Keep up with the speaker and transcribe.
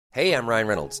Hey, I'm Ryan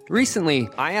Reynolds. Recently,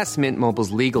 I asked Mint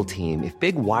Mobile's legal team if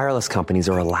big wireless companies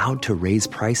are allowed to raise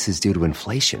prices due to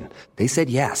inflation. They said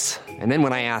yes. And then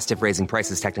when I asked if raising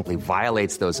prices technically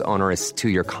violates those onerous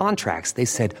two-year contracts, they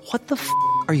said, "What the f***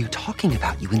 are you talking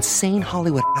about, you insane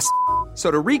Hollywood ass?" So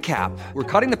to recap, we're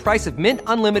cutting the price of Mint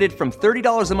Unlimited from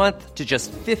 $30 a month to just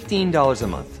 $15 a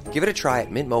month. Give it a try at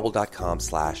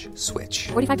mintmobile.com/switch.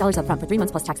 $45 up front for 3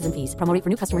 months plus taxes and fees. Promo rate for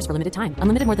new customers for limited time.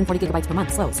 Unlimited more than 40 gigabytes per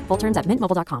month. Slows full terms at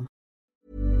mintmobile.com.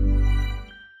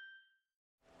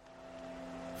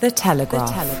 The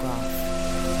Telegraph.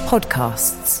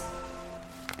 Podcasts.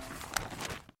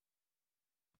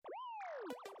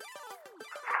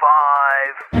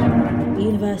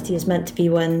 University is meant to be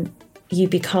when you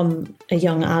become a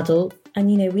young adult, and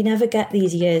we never get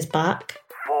these years back.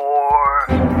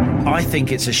 I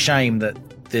think it's a shame that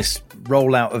this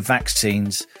rollout of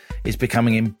vaccines is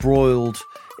becoming embroiled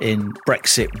in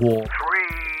Brexit war.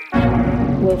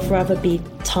 We'll forever be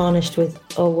tarnished with,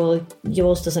 oh, well,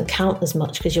 yours doesn't count as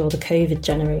much because you're the COVID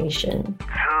generation.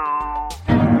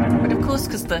 But of course,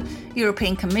 because the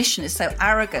European Commission is so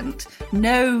arrogant,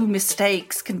 no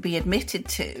mistakes can be admitted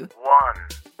to.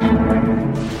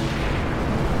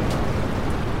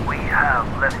 We have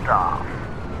liftoff.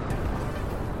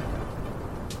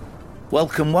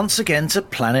 Welcome once again to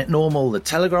Planet Normal, the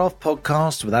Telegraph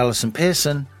podcast with Alison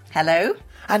Pearson. Hello.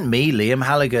 And me, Liam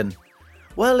Halligan.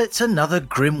 Well, it's another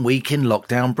grim week in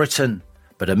lockdown Britain,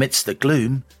 but amidst the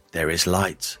gloom, there is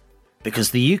light.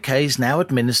 Because the UK's now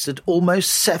administered almost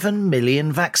 7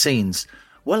 million vaccines,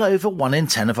 well over 1 in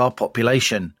 10 of our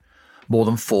population. More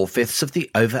than 4/5 of the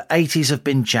over 80s have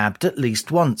been jabbed at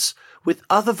least once, with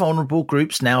other vulnerable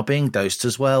groups now being dosed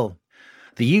as well.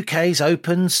 The UK's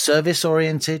open,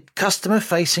 service-oriented,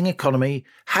 customer-facing economy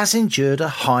has endured a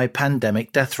high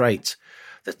pandemic death rate.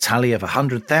 The tally of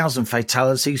 100,000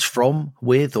 fatalities from,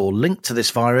 with or linked to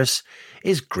this virus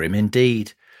is grim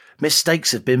indeed.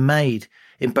 Mistakes have been made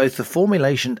in both the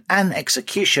formulation and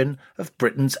execution of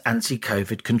Britain's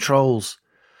anti-COVID controls.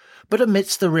 But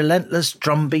amidst the relentless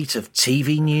drumbeat of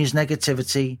TV news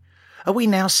negativity, are we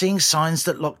now seeing signs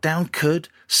that lockdown could,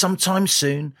 sometime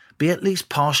soon, be at least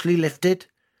partially lifted?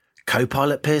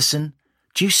 Co-pilot Pearson,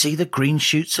 do you see the green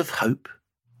shoots of hope?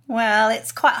 Well,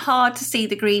 it's quite hard to see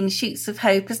the green shoots of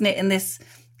hope, isn't it, in this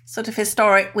sort of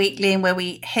historic week, Liam, where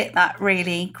we hit that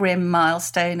really grim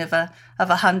milestone of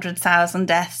 100,000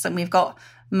 deaths, and we've got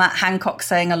Matt Hancock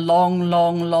saying a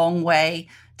long way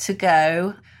to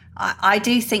go. I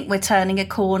do think we're turning a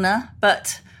corner,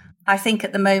 but I think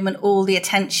at the moment all the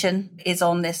attention is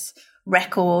on this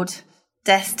record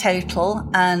death total,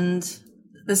 and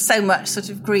there's so much sort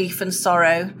of grief and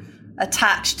sorrow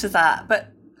attached to that.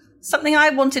 But something I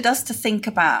wanted us to think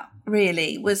about,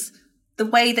 really, was the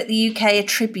way that the UK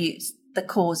attributes the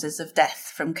causes of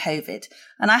death from COVID.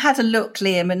 And I had a look,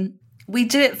 Liam, and we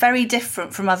do it very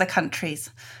different from other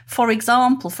countries. For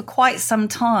example, for quite some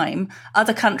time,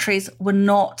 other countries were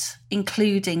not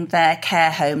including their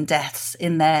care home deaths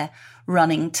in their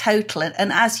running total.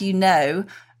 And as you know,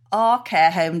 our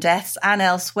care home deaths and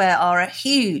elsewhere are a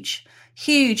huge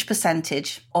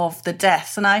percentage of the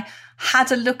deaths. And I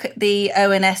had a look at the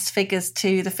ONS figures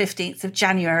to the 15th of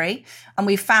January, and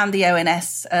we found the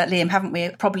ONS, Liam, haven't we?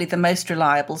 Probably the most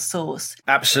reliable source.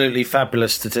 Absolutely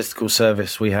fabulous statistical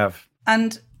service we have.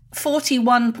 And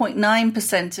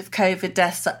 41.9% of COVID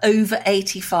deaths are over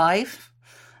 85.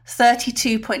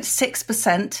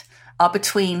 32.6% are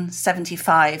between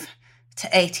 75 to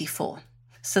 84.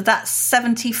 So that's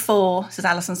 74, this is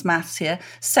Alison's maths here,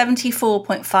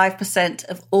 74.5%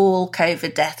 of all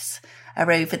COVID deaths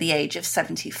are over the age of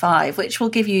 75, which will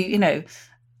give you,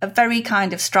 a very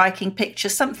kind of striking picture,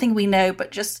 something we know,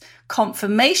 but just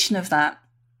confirmation of that.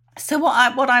 So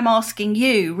what I'm asking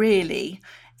you really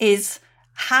is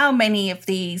how many of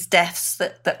these deaths,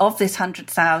 that of this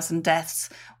 100,000 deaths,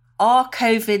 are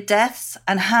COVID deaths,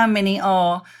 and how many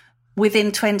are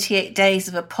within 28 days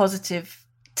of a positive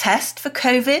test for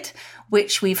COVID,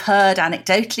 which we've heard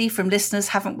anecdotally from listeners,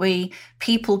 haven't we?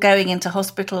 People going into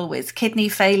hospital with kidney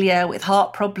failure, with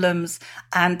heart problems,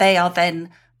 and they are then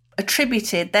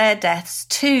attributed their deaths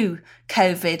to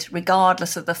COVID,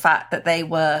 regardless of the fact that they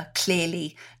were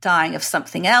clearly dying of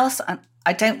something else. And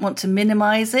I don't want to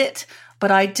minimise it,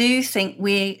 but I do think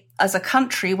we, as a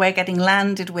country, we're getting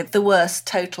landed with the worst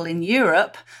total in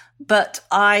Europe. But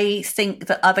I think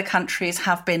that other countries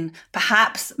have been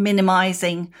perhaps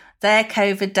minimising their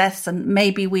COVID deaths, and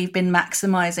maybe we've been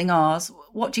maximising ours.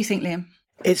 What do you think, Liam?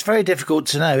 It's very difficult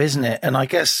to know, isn't it? And I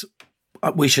guess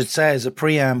we should say as a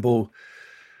preamble,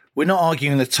 we're not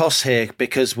arguing the toss here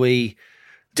because we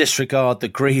disregard the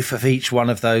grief of each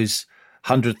one of those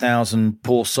 100,000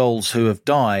 poor souls who have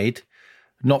died,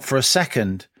 not for a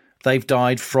second. They've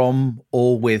died from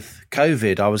or with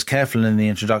COVID. I was careful in the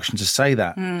introduction to say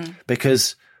that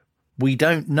because we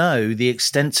don't know the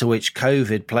extent to which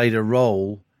COVID played a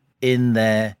role in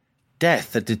their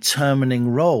death, a determining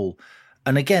role.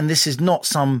 And again, this is not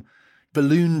some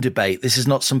balloon debate. This is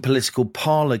not some political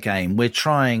parlor game. We're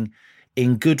trying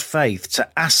in good faith to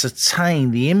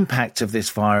ascertain the impact of this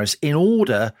virus in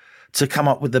order to come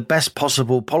up with the best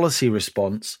possible policy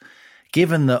response,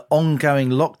 given that ongoing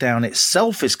lockdown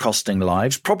itself is costing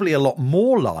lives, probably a lot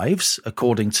more lives,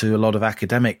 according to a lot of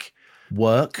academic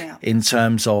work, in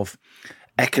terms of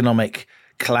economic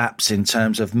collapse, in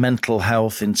terms of mental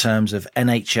health, in terms of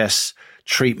NHS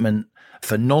treatment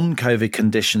for non-COVID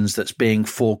conditions that's being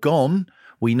foregone.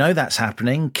 We know that's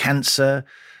happening. Cancer,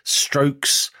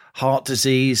 strokes, heart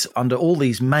disease, under all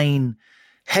these main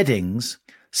headings.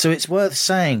 So it's worth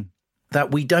saying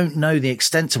that we don't know the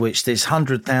extent to which this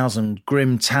 100,000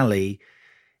 grim tally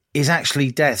is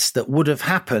actually deaths that would have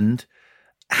happened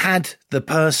had the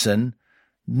person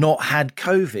not had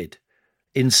COVID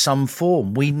in some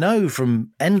form. We know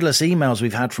from endless emails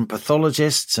we've had from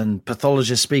pathologists and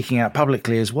pathologists speaking out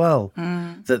publicly as well,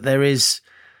 that there is,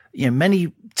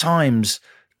 many times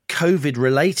COVID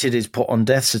related is put on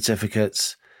death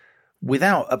certificates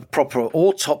without a proper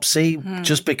autopsy,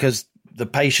 just because the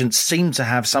patients seem to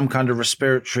have some kind of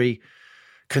respiratory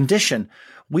condition.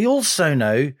 We also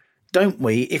know, don't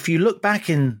we, if you look back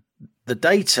in the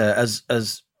data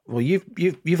as well,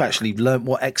 you've actually learnt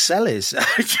what Excel is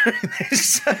during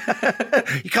this.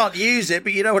 You can't use it,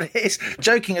 but you know what it is.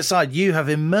 Joking aside, you have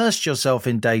immersed yourself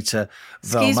in data,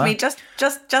 Velma. Excuse me,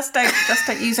 just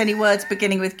don't use any words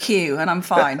beginning with Q, and I'm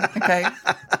fine. Okay.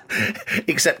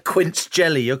 Except quince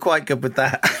jelly, you're quite good with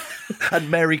that. And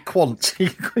Mary Quant,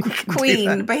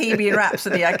 Queen, Bohemian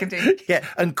Rhapsody, I can do. Yeah,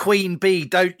 and Queen Bee,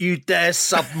 don't you dare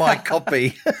sub my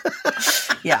copy.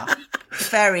 Yeah.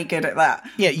 Very good at that.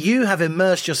 Yeah, you have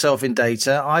immersed yourself in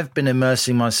data. I've been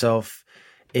immersing myself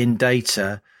in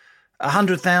data.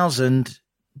 100,000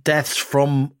 deaths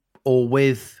from or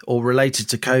with or related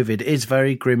to COVID is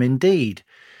very grim indeed.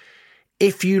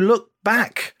 If you look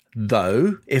back,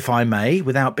 though, if I may,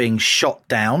 without being shot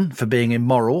down for being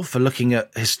immoral, for looking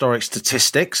at historic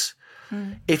statistics,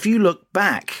 if you look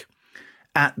back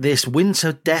at this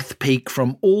winter death peak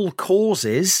from all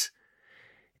causes,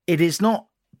 it is not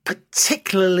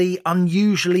particularly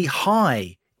unusually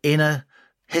high in a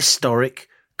historic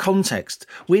context.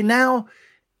 We're now,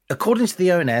 according to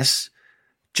the ONS,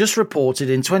 just reported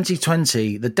in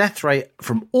 2020, the death rate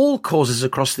from all causes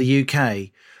across the UK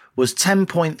was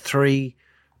 10.3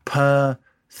 per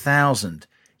 1,000.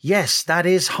 Yes, that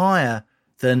is higher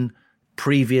than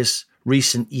previous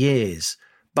recent years,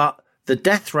 but the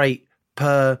death rate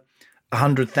per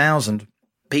 100,000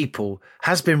 people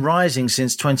has been rising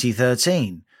since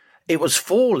 2013. It was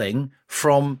falling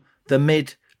from the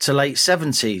mid to late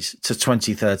 70s to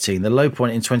 2013. The low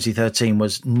point in 2013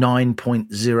 was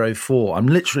 9.04. I'm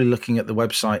literally looking at the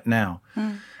website now.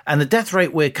 And the death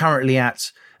rate we're currently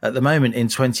at the moment in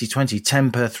 2020,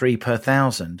 10 per 3 per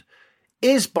 1,000,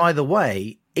 is, by the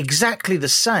way, exactly the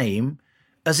same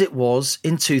as it was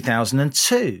in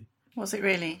 2002. Was it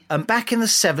really? And back in the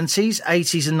 70s,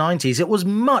 80s and 90s, it was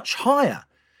much higher.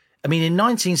 I mean, in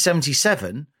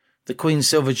 1977, the Queen's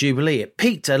Silver Jubilee, it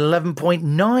peaked at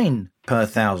 11.9 per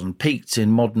 1,000, peaked in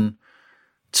modern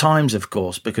times, of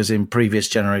course, because in previous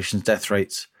generations, death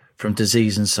rates from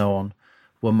disease and so on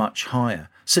were much higher.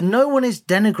 So no one is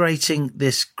denigrating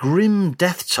this grim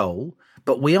death toll,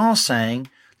 but we are saying,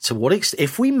 to what extent,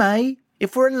 if we may,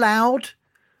 if we're allowed,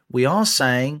 we are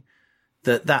saying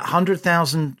that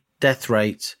 100,000 death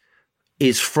rate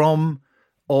is from,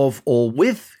 of, or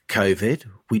with COVID.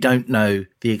 We don't know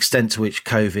the extent to which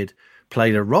COVID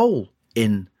played a role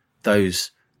in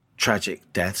those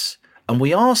tragic deaths. And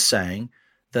we are saying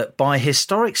that by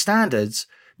historic standards,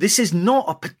 this is not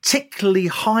a particularly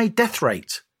high death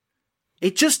rate.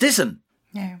 It just isn't.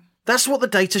 No. That's what the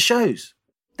data shows.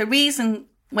 The reason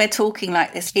we're talking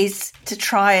like this is to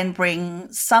try and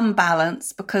bring some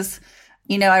balance because,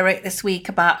 I wrote this week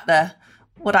about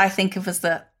what I think of as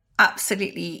the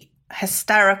absolutely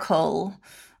hysterical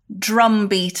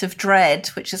drumbeat of dread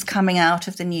which is coming out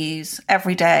of the news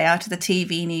every day, out of the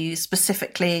TV news.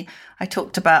 Specifically, I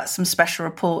talked about some special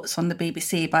reports on the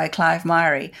BBC by Clive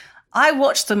Myrie. I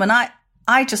watched them and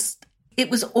it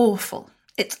was awful.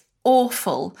 It's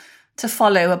awful to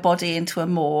follow a body into a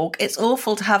morgue. It's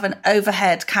awful to have an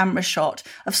overhead camera shot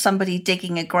of somebody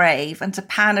digging a grave and to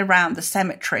pan around the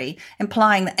cemetery,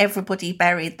 implying that everybody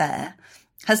buried there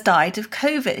has died of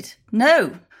COVID.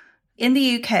 No. In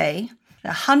the UK,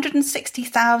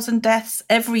 160,000 deaths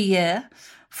every year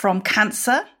from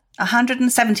cancer,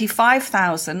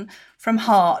 175,000 from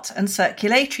heart and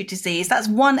circulatory disease. That's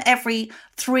 1 every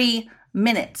 3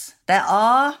 minutes. There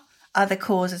are other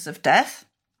causes of death,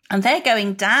 and they're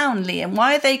going down, Liam.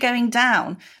 Why are they going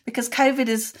down? Because COVID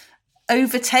has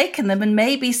overtaken them, and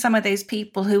maybe some of those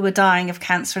people who were dying of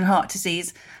cancer and heart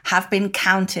disease have been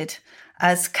counted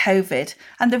as COVID.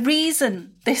 And the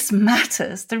reason this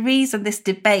matters, the reason this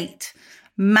debate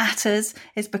matters,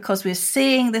 is because we're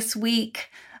seeing this week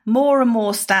more and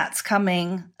more stats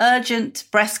coming. Urgent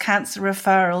breast cancer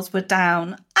referrals were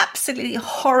down, absolutely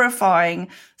horrifying,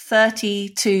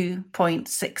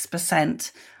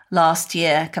 32.6% last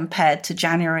year compared to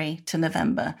January to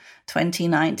November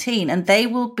 2019. And they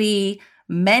will be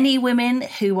many women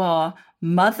who are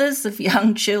mothers of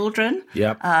young children.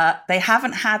 Yep. They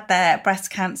haven't had their breast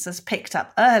cancers picked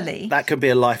up early. That could be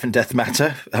a life and death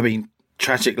matter. I mean,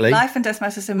 tragically. Life and death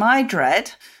matter. So my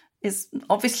dread is,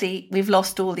 obviously we've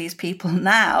lost all these people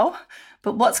now,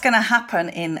 but what's going to happen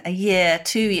in a year,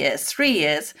 2 years, 3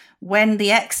 years, when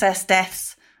the excess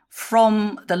deaths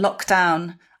from the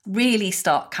lockdown really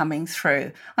start coming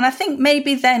through? And I think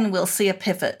maybe then we'll see a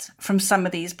pivot from some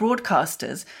of these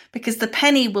broadcasters, because the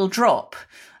penny will drop.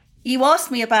 You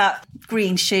asked me about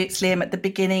green shoots, Liam, at the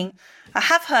beginning. I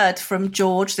have heard from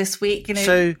George this week.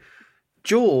 So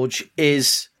George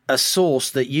is a source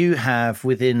that you have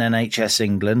within NHS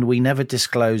England. We never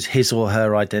disclose his or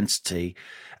her identity.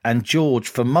 And George,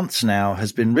 for months now,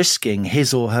 has been risking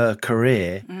his or her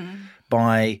career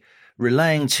by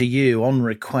relaying to you on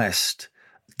request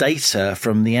data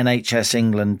from the NHS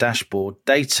England dashboard,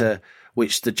 data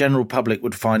which the general public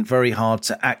would find very hard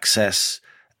to access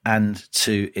and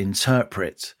to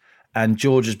interpret. And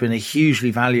George has been a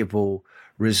hugely valuable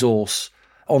resource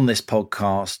on this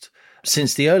podcast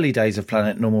since the early days of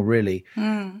Planet Normal, really,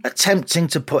 attempting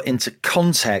to put into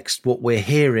context what we're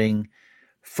hearing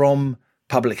from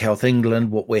Public Health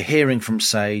England, what we're hearing from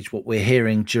SAGE, what we're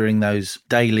hearing during those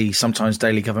sometimes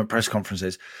daily government press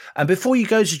conferences. And before you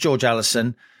go to George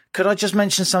Allison, could I just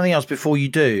mention something else before you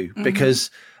do?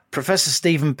 Because Professor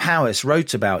Stephen Powis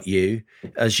wrote about you,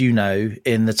 as you know,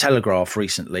 in The Telegraph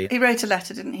recently. He wrote a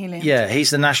letter, didn't he, Liam? Yeah, he's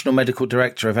the National Medical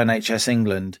Director of NHS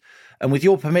England. And with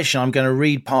your permission, I'm going to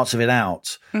read parts of it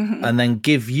out and then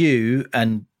give you,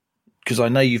 and because I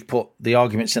know you've put the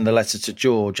arguments in the letter to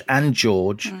George,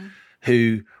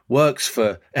 who works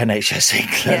for NHS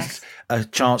England, a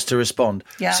chance to respond.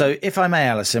 Yeah. So if I may,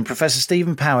 Alison, Professor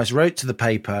Stephen Powis wrote to the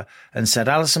paper and said,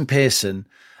 Alison Pearson,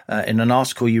 in an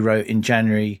article you wrote in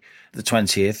January the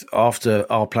 20th, after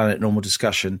our Planet Normal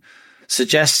discussion,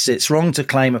 suggests it's wrong to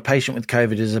claim a patient with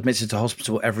COVID is admitted to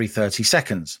hospital every 30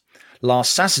 seconds.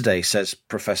 Last Saturday, says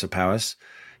Professor Powis,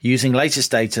 using latest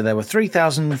data, there were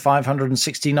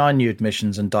 3,569 new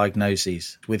admissions and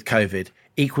diagnoses with COVID,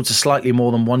 equal to slightly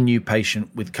more than one new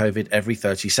patient with COVID every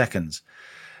 30 seconds.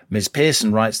 Ms.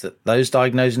 Pearson writes that those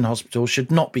diagnosed in hospital should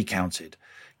not be counted.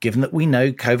 Given that we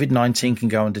know COVID-19 can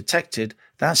go undetected,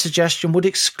 that suggestion would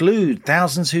exclude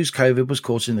thousands whose COVID was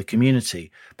caught in the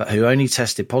community, but who only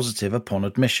tested positive upon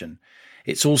admission.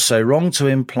 It's also wrong to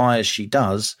imply, as she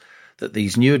does, that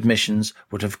these new admissions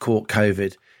would have caught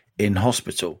COVID in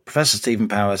hospital. Professor Stephen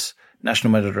Powis,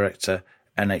 National Medical Director,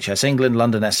 NHS England,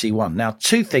 London SC1. Now,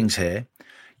 two things here.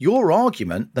 Your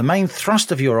argument, the main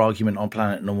thrust of your argument on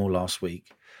Planet Normal last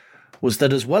week, was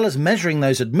that as well as measuring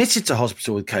those admitted to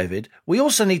hospital with COVID, we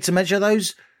also need to measure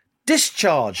those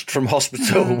discharged from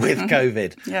hospital with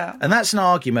COVID. Yeah. And that's an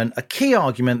argument, a key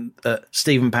argument that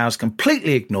Stephen Powis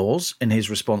completely ignores in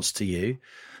his response to you,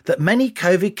 that many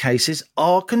COVID cases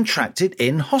are contracted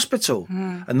in hospital.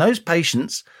 And those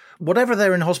patients, whatever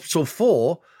they're in hospital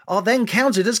for, are then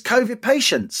counted as COVID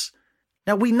patients.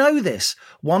 Now, we know this.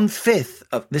 1/5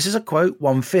 of, this is a quote,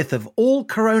 1/5 of all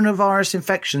coronavirus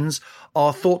infections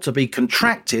are thought to be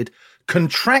contracted,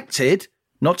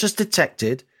 not just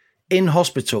detected, in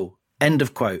hospital. End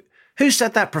of quote. Who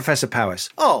said that, Professor Powis?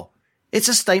 Oh, it's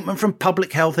a statement from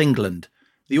Public Health England,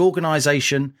 the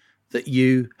organisation that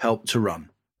you helped to run.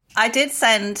 I did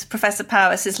send Professor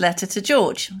Powis's letter to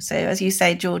George. So, as you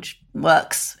say, George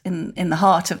works in the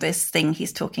heart of this thing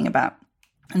he's talking about.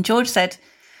 And George said,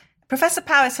 Professor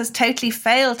Powis has totally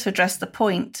failed to address the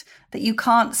point that you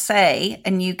can't say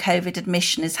a new COVID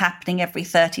admission is happening every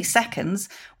 30 seconds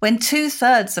when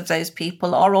 2/3 of those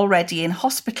people are already in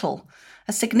hospital,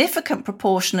 a significant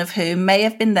proportion of whom may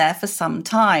have been there for some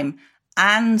time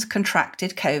and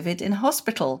contracted COVID in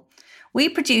hospital. We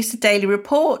produce a daily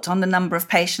report on the number of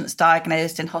patients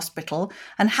diagnosed in hospital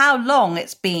and how long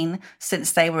it's been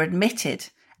since they were admitted.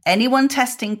 Anyone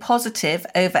testing positive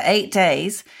over 8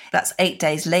 days, that's 8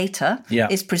 days later,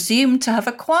 is presumed to have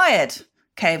acquired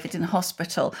COVID in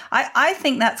hospital. I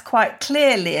think that's quite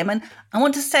clear, Liam. And I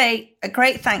want to say a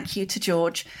great thank you to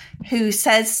George, who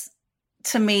says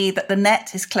to me that the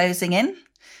net is closing in.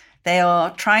 They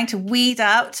are trying to weed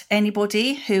out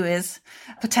anybody who is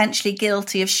potentially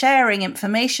guilty of sharing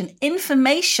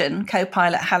information,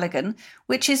 Co-Pilot Halligan,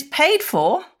 which is paid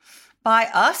for by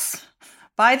us,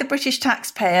 by the British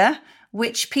taxpayer,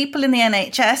 which people in the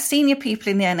NHS, senior people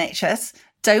in the NHS,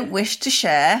 don't wish to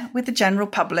share with the general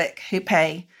public who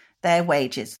pay their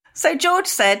wages. So George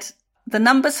said the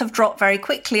numbers have dropped very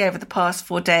quickly over the past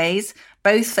 4 days,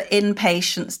 both for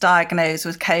inpatients diagnosed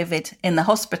with COVID in the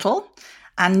hospital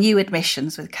and new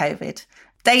admissions with COVID.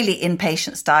 Daily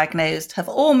inpatients diagnosed have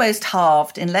almost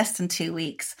halved in less than 2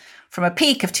 weeks, from a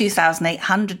peak of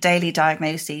 2,800 daily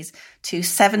diagnoses to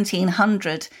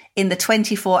 1,700 in the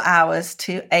 24 hours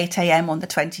to 8 a.m. on the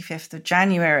 25th of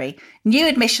January. New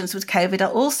admissions with COVID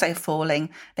are also falling.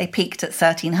 They peaked at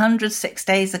 1,300 6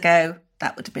 days ago.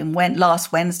 That would have been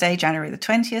last Wednesday, January the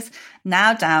 20th,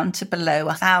 now down to below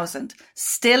 1,000.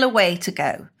 Still a way to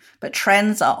go, but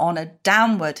trends are on a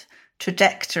downward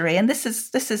trajectory, and this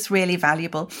is really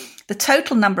valuable. The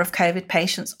total number of COVID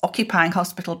patients occupying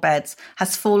hospital beds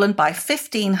has fallen by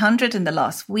 1,500 in the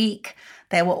last week.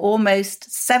 There were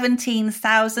almost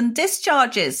 17,000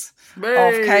 discharges of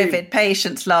COVID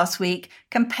patients last week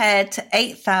compared to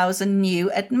 8,000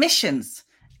 new admissions.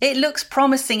 It looks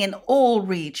promising in all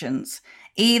regions.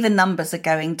 Either numbers are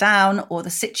going down or the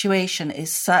situation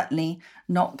is certainly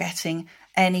not getting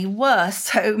any worse.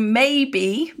 So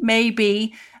maybe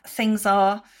things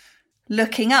are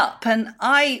looking up. And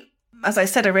as I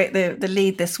said, I wrote the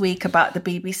lead this week about the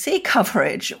BBC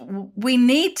coverage. We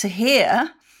need to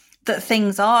hear that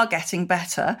things are getting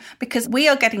better, because we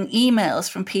are getting emails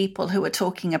from people who are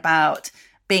talking about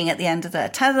being at the end of their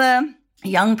tether,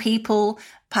 young people,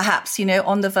 perhaps,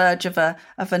 on the verge of a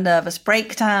nervous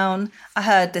breakdown. I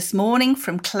heard this morning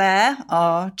from Claire,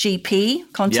 our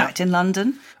GP contact in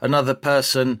London. Another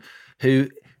person who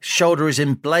shoulder is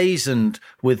emblazoned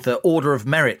with the Order of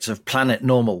Merit of Planet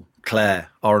Normal, Claire,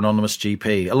 our anonymous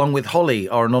GP, along with Holly,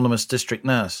 our anonymous district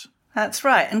nurse. That's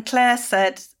right. And Claire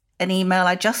said, an email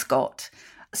I just got,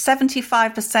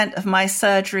 75% of my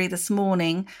surgery this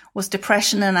morning was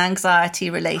depression and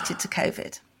anxiety related to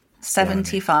COVID.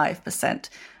 75%.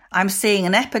 I'm seeing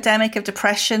an epidemic of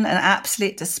depression and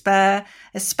absolute despair,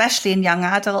 especially in young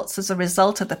adults, as a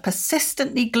result of the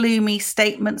persistently gloomy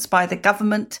statements by the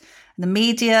government, the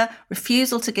media,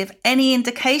 refusal to give any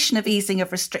indication of easing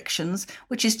of restrictions,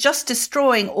 which is just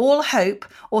destroying all hope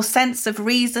or sense of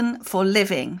reason for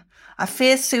living. I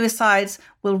fear suicides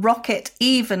will rocket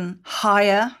even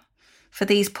higher. For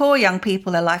these poor young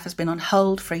people, their life has been on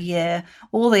hold for a year.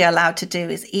 All they are allowed to do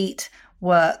is eat,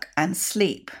 work and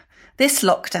sleep. This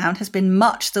lockdown has been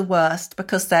much the worst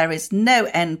because there is no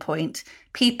end point.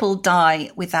 People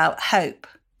die without hope.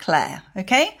 Claire,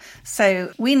 okay?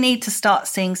 So we need to start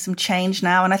seeing some change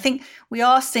now. And I think we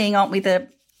are seeing, aren't we, the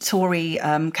Tory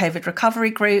COVID recovery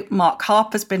group. Mark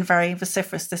Harper's been very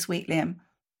vociferous this week, Liam.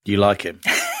 You like him?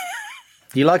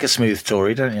 You like a smooth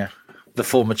Tory, don't you? The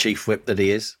former chief whip that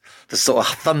he is. The sort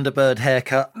of Thunderbird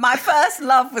haircut. My first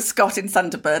love was Scott in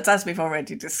Thunderbirds, as we've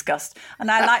already discussed.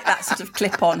 And I like that sort of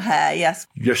clip-on hair, yes.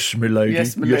 Yes, my lady.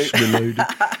 Yes, my lady.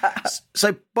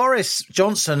 So Boris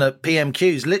Johnson at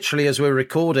PMQs, literally as we're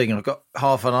recording, and I've got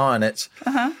half an eye on it,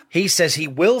 he says he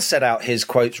will set out his,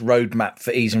 quotes, roadmap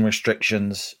for easing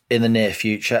restrictions in the near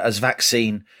future as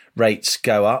vaccine rates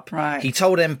go up. Right. He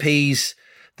told MPs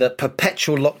that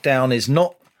perpetual lockdown is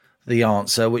not the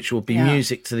answer, which will be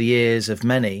music to the ears of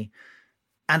many.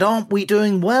 And aren't we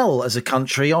doing well as a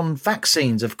country on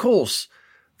vaccines? Of course,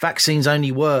 vaccines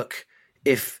only work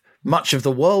if much of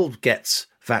the world gets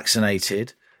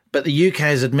vaccinated. But the UK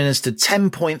has administered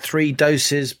 10.3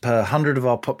 doses per 100 of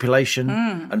our population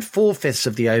and 4/5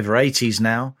 of the over 80s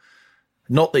now.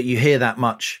 Not that you hear that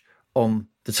much on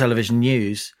the television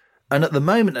news. And at the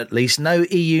moment, at least, no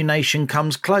EU nation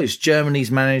comes close. Germany's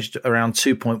managed around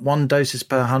 2.1 doses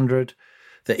per 100.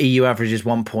 The EU average is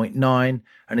 1.9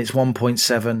 and it's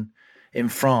 1.7 in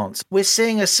France. We're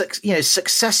seeing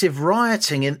successive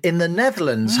rioting in the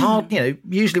Netherlands,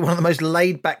 usually one of the most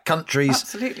laid-back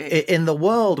countries in the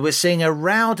world. We're seeing a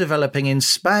row developing in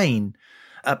Spain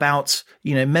about,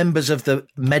 members of the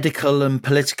medical and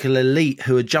political elite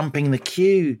who are jumping the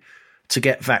queue to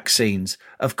get vaccines.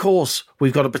 Of course,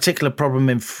 we've got a particular problem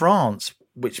in France,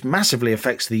 which massively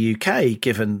affects the UK,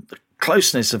 given the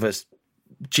closeness of us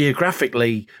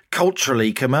geographically,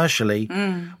 culturally, commercially,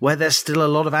 where there's still a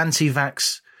lot of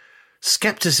anti-vax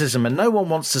skepticism, and no one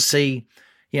wants to see,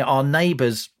 our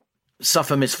neighbours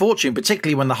suffer misfortune,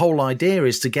 particularly when the whole idea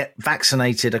is to get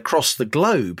vaccinated across the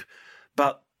globe.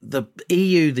 But the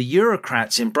EU, the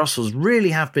Eurocrats in Brussels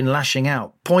really have been lashing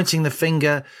out, pointing the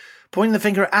finger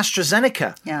at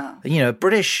AstraZeneca. Yeah. A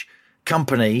British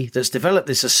company that's developed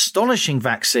this astonishing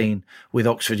vaccine with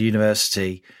Oxford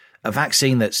University, a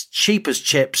vaccine that's cheap as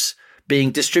chips, being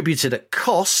distributed at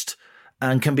cost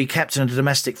and can be kept in a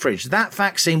domestic fridge. That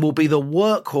vaccine will be the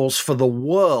workhorse for the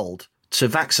world to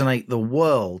vaccinate the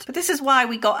world. But this is why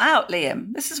we got out,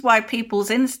 Liam. This is why people's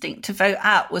instinct to vote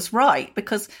out was right,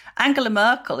 because Angela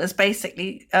Merkel is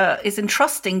basically is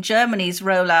entrusting Germany's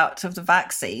rollout of the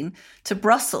vaccine to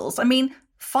Brussels. I mean,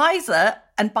 Pfizer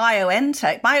and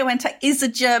BioNTech is a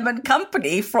German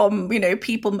company from,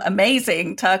 people,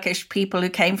 amazing Turkish people who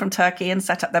came from Turkey and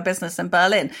set up their business in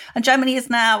Berlin. And Germany is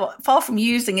now far from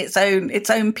using its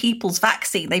own people's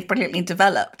vaccine they've brilliantly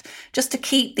developed just to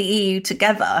keep the EU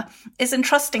together, is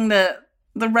entrusting the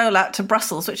rollout to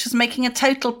Brussels, which is making a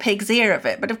total pig's ear of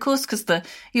it. But of course, because the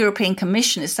European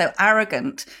Commission is so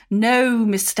arrogant, no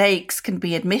mistakes can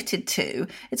be admitted to.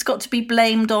 It's got to be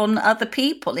blamed on other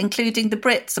people, including the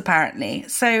Brits, apparently.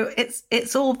 So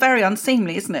it's all very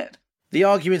unseemly, isn't it? The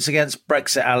arguments against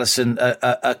Brexit, Alison,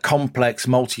 are complex,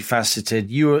 multifaceted.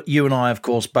 You and I, of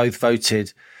course, both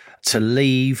voted to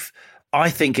leave. I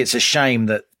think it's a shame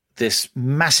that this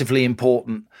massively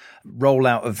important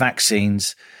rollout of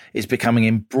vaccines is becoming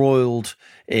embroiled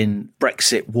in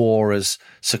Brexit war, as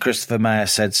Sir Christopher Mayer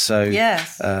said so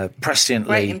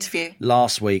presciently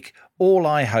last week. All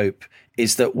I hope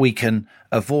is that we can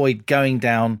avoid going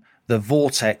down the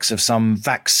vortex of some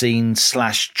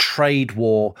vaccine/trade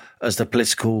war as the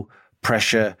political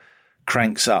pressure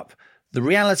cranks up. The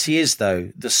reality is,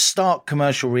 though, the stark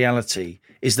commercial reality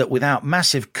is that without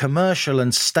massive commercial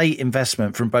and state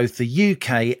investment from both the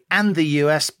UK and the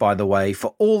US, by the way,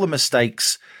 for all the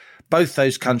mistakes both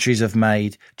those countries have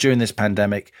made during this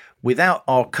pandemic, without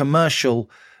our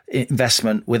commercial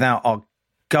investment, without our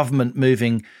government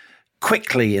moving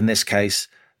quickly in this case,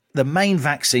 the main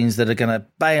vaccines that are going to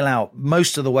bail out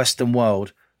most of the Western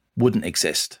world wouldn't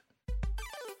exist.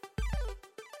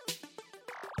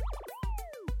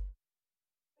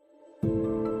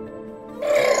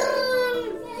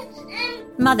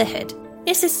 Motherhood.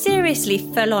 It's a seriously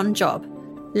full-on job.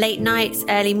 Late nights,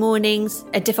 early mornings,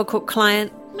 a difficult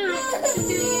client.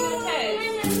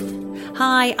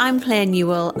 Hi, I'm Claire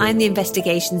Newell. I'm the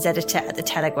investigations editor at The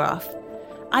Telegraph.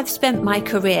 I've spent my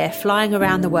career flying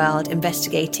around the world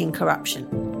investigating corruption.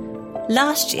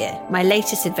 Last year, my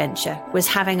latest adventure was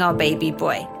having our baby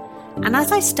boy. And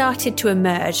as I started to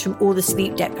emerge from all the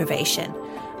sleep deprivation,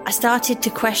 I started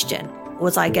to question,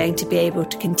 was I going to be able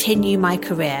to continue my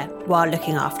career while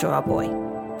looking after our boy?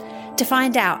 To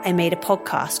find out, I made a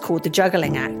podcast called The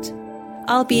Juggling Act.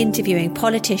 I'll be interviewing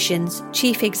politicians,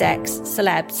 chief execs,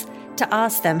 celebs, to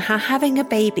ask them how having a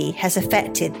baby has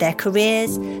affected their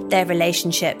careers, their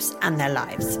relationships, and their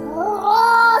lives.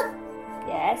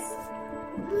 Yes?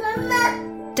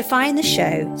 Mama. To find the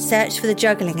show, search for The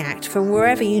Juggling Act from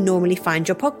wherever you normally find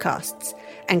your podcasts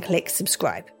and click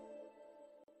subscribe.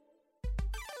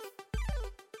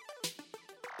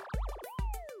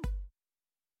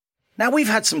 Now, we've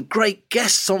had some great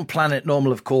guests on Planet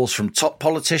Normal, of course, from top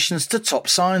politicians to top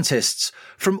scientists,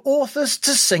 from authors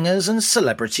to singers and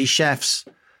celebrity chefs.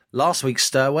 Last week's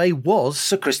stowaway was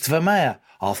Sir Christopher Mayer,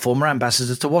 our former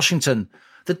ambassador to Washington.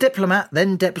 The diplomat,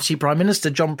 then Deputy Prime Minister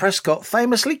John Prescott,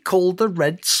 famously called the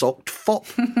red-socked fop.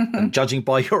 And judging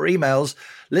by your emails,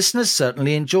 listeners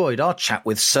certainly enjoyed our chat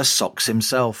with Sir Socks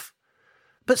himself.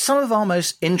 But some of our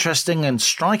most interesting and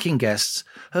striking guests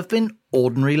have been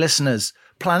ordinary listeners,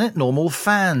 Planet Normal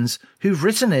fans who've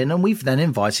written in and we've then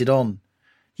invited on.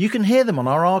 You can hear them on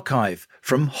our archive,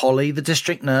 from Holly, the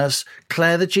district nurse,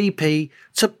 Claire, the GP,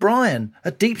 to Brian,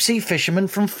 a deep-sea fisherman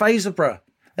from Fraserburgh.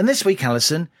 And this week,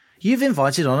 Alison, you've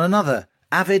invited on another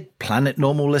avid Planet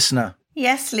Normal listener.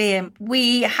 Yes, Liam.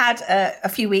 We had a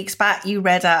few weeks back, you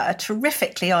read out a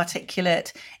terrifically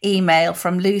articulate email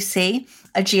from Lucy,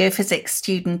 a geophysics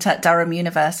student at Durham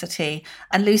University.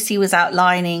 And Lucy was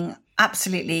outlining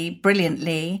absolutely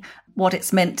brilliantly what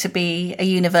it's meant to be a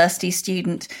university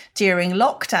student during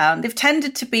lockdown. They've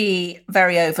tended to be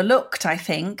very overlooked, I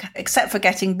think, except for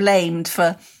getting blamed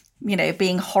for,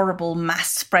 being horrible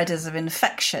mass spreaders of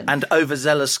infection. And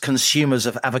overzealous consumers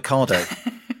of avocado.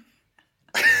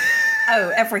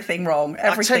 Oh, everything wrong.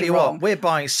 Everything I tell you wrong. what, we're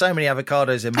buying so many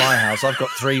avocados in my house. I've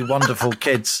got 3 wonderful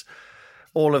kids.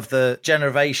 All of the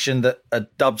generation that are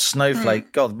dubbed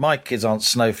snowflake. God, my kids aren't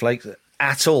snowflakes.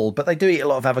 at all, but they do eat a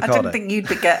lot of avocado. I didn't think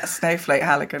you'd get a snowflake,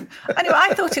 Halligan. Anyway,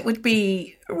 I thought it would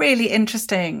be really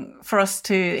interesting for us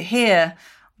to hear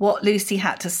what Lucy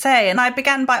had to say. And I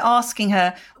began by asking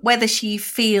her whether she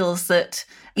feels that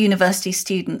university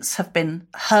students have been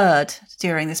heard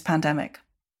during this pandemic.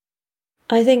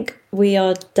 I think we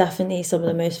are definitely some of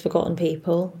the most forgotten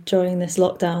people during this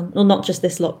lockdown. Well, not just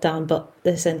this lockdown, but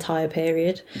this entire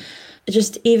period.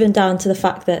 Just even down to the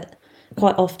fact that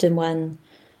quite often when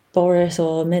Boris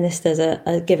or ministers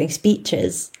are giving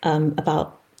speeches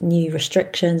about new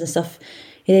restrictions and stuff,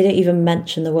 they don't even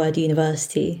mention the word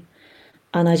university.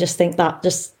 And I just think that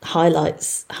just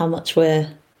highlights how much we're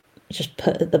just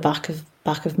put at the back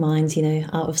of minds,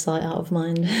 out of sight, out of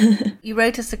mind. You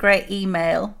wrote us a great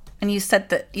email and you said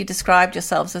that you described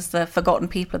yourselves as the forgotten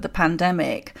people of the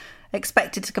pandemic,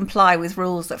 expected to comply with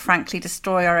rules that frankly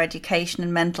destroy our education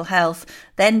and mental health,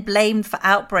 then blamed for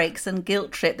outbreaks and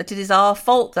guilt trip that it is our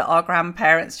fault that our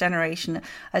grandparents' generation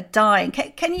are dying.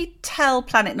 Can you tell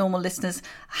Planet Normal listeners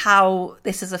how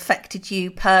this has affected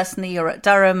you personally? You're at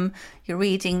Durham, you're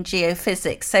reading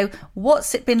geophysics. So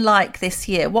what's it been like this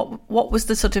year? What was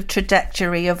the sort of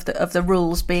trajectory of the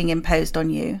rules being imposed on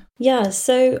you? Yeah,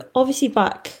 so obviously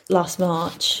back last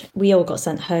March, we all got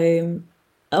sent home.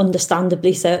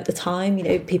 Understandably so at the time,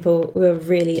 people were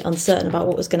really uncertain about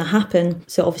what was going to happen.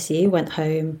 So obviously went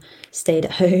home, stayed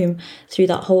at home through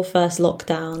that whole first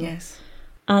lockdown. Yes.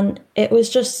 And it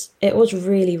was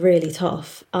really, really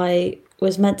tough. I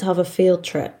was meant to have a field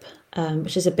trip,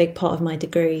 which is a big part of my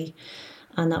degree.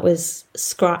 And that was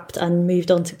scrapped and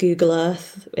moved on to Google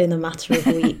Earth in a matter of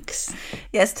weeks.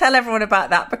 Yes, tell everyone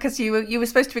about that, because you were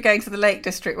supposed to be going to the Lake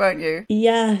District, weren't you?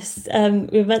 Yes,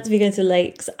 we were meant to be going to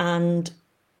lakes, and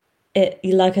it,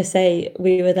 like I say,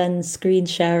 we were then screen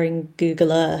sharing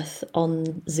Google Earth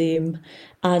on Zoom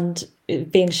and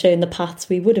being shown the paths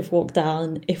we would have walked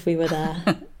down if we were there.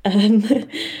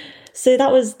 So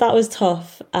that was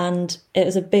tough, and it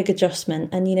was a big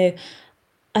adjustment. And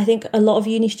I think a lot of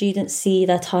uni students see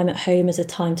their time at home as a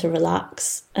time to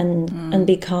relax and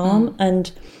be calm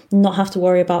and not have to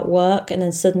worry about work. And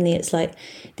then suddenly it's like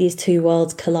these two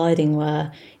worlds colliding,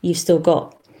 where you've still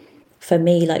got, for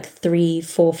me, like 3,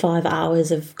 4, 5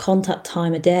 hours of contact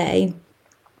time a day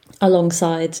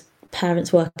alongside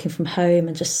parents working from home.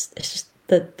 And it's just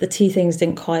the two things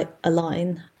didn't quite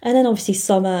align. And then obviously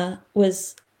summer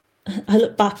was, I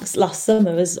look back, last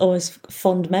summer was almost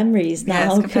fond memories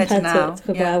now, yes, compared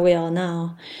to where we are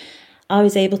now. I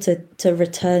was able to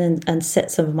return and sit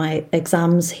some of my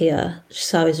exams here.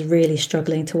 So I was really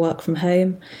struggling to work from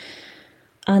home.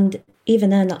 And even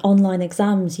then, online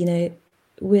exams,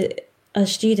 as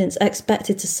students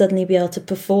expected to suddenly be able to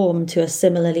perform to a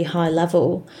similarly high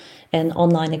level in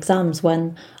online exams,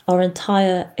 when our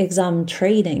entire exam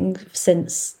training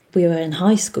since we were in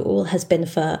high school has been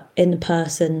for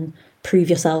in-person, prove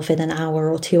yourself in an hour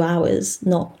or 2 hours,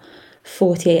 not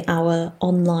 48-hour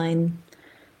online,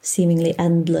 seemingly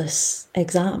endless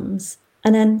exams.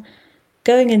 And then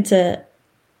going into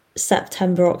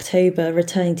September, October,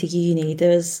 returning to uni,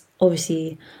 there was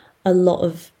obviously a lot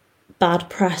of bad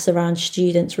press around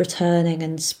students returning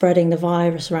and spreading the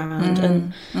virus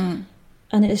around.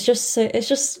 And it's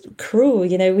just cruel.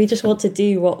 We just want to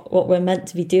do what we're meant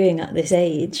to be doing at this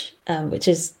age, which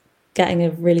is getting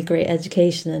a really great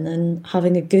education and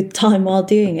having a good time while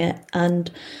doing it.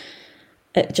 And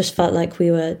it just felt like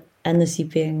we were endlessly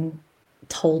being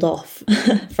told off,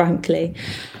 frankly.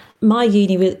 My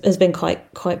uni has been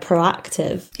quite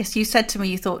proactive. Yes, you said to me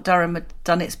you thought Durham had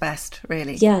done its best,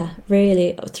 really. Yeah,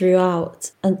 really,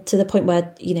 throughout. And to the point where,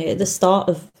 at the start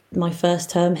of my first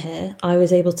term here, I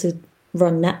was able to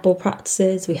run netball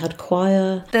practices. We had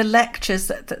choir. The lectures,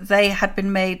 that they had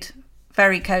been made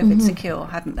very COVID secure,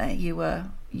 hadn't they? You were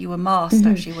masked,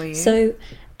 actually, were you? So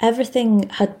everything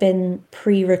had been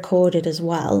pre-recorded as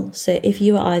well. So if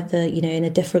you were either, in a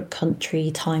different country,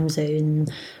 time zone,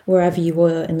 wherever you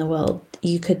were in the world,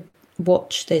 you could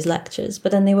watch those lectures.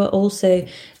 But then they were also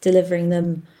delivering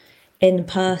them in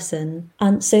person.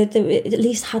 And so they at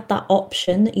least had that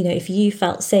option, if you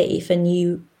felt safe and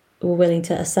you were willing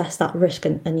to assess that risk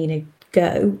and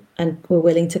go and were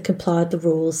willing to comply with the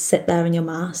rules, sit there in your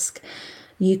mask,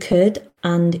 you could,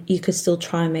 and you could still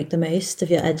try and make the most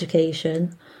of your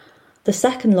education. The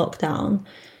second lockdown,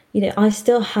 I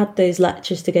still had those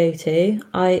lectures to go to.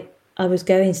 I was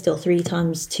going still 3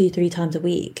 times a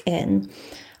week in,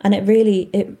 and it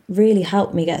really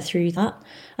helped me get through that.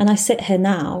 And I sit here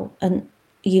now and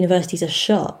universities are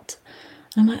shut.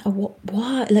 And I'm like,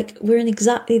 why? Like, we're in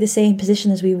exactly the same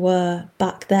position as we were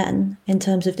back then in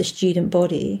terms of the student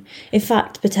body. In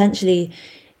fact, potentially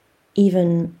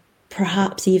even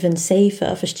perhaps even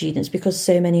safer for students because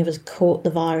so many of us caught the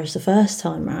virus the first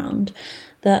time round,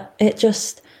 that I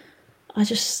just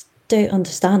don't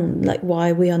understand like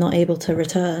why we are not able to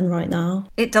return right now.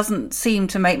 It doesn't seem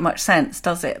to make much sense,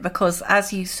 does it? Because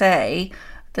as you say,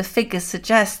 the figures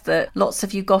suggest that lots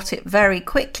of you got it very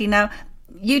quickly. Now,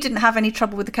 you didn't have any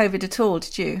trouble with the COVID at all,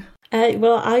 did you?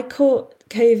 Well, I caught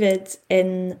COVID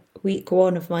in week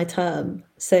 1 of my term.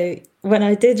 So when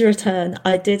I did return,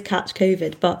 I did catch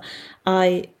COVID, but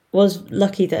I was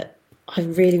lucky that I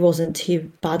really wasn't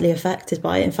too badly affected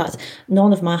by it. In fact,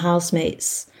 none of my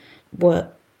housemates were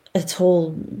at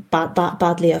all that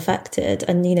badly affected.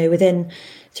 And, you know, within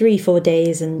 3-4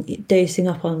 days and dosing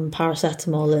up on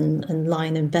paracetamol and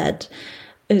lying in bed,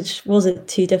 which wasn't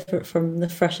too different from the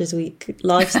Freshers Week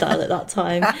lifestyle at that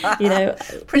time, you know.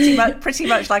 pretty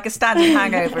much like a standard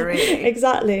hangover, really.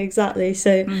 Exactly.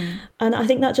 So, and I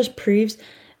think that just proves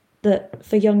that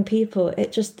for young people,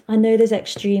 I know there's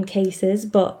extreme cases,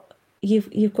 but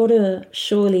you've got to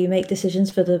surely make decisions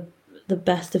for the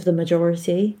best of the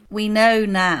majority. We know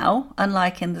now,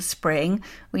 unlike in the spring,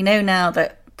 we know now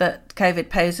that COVID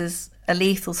poses a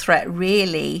lethal threat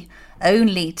really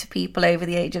only to people over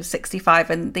the age of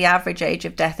 65, and the average age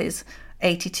of death is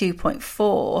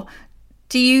 82.4.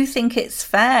 Do you think it's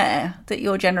fair that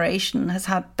your generation has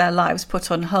had their lives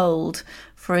put on hold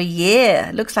for a year?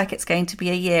 It looks like it's going to be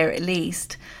a year at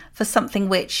least, for something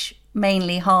which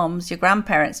mainly harms your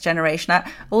grandparents' generation.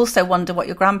 I also wonder what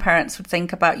your grandparents would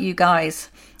think about you guys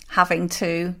having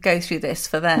to go through this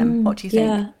for them. What do you think?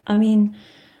 Yeah, I mean,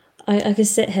 I could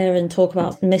sit here and talk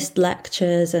about missed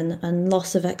lectures and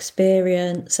loss of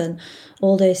experience and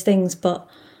all those things, but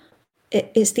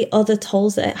it's the other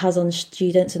tolls that it has on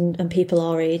students and people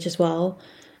our age as well.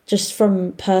 Just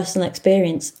from personal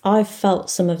experience, I've felt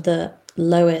some of the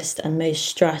lowest and most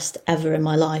stressed ever in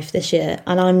my life this year,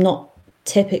 and I'm not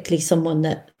typically someone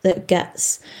that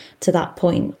gets to that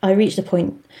point. I reached a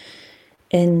point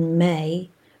in May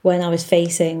when I was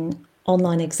facing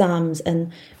online exams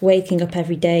and waking up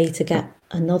every day to get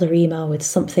another email with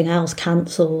something else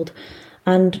cancelled,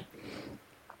 and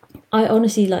I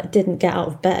honestly didn't get out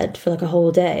of bed for a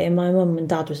whole day, and my mum and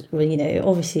dad were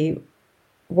obviously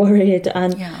worried,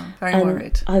 and very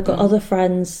worried. I got other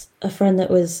friends, a friend that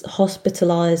was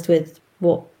hospitalised with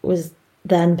what was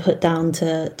then put down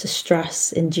to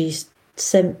stress induced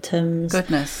symptoms,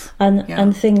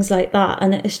 and things like that,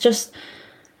 and it's just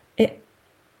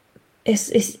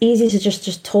it's easy to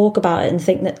just talk about it and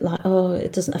think that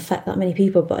it doesn't affect that many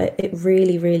people, but it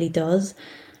really, really does.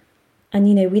 And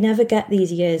we never get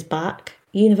these years back.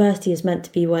 University is meant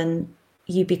to be when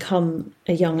you become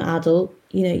a young adult.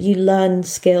 You learn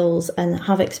skills and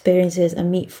have experiences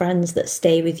and meet friends that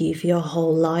stay with you for your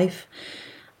whole life,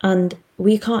 and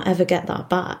we can't ever get that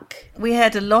back. We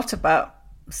heard a lot about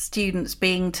students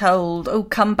being told,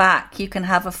 come back, you can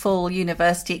have a full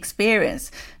university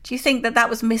experience. Do you think that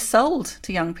was missold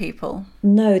to young people?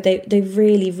 No, they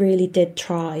really, really did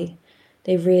try.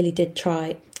 They really did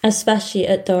try, especially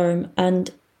at Durham. And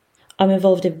I'm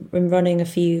involved in running a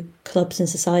few clubs and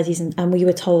societies, and we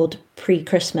were told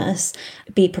pre-Christmas,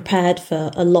 be prepared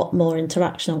for a lot more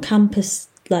interaction on campus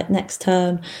next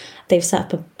term. They've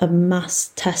set up a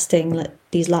mass testing,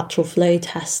 these lateral flow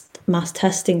mass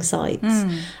testing sites,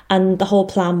 and the whole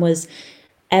plan was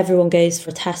everyone goes for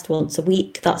a test once a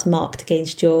week that's marked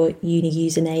against your uni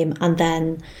username, and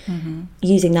then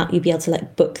using that you'd be able to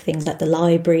book things like the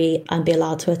library and be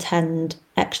allowed to attend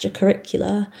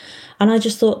extracurricular. And I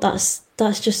just thought that's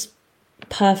just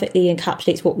perfectly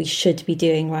encapsulates what we should be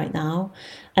doing right now.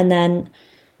 And then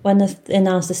when they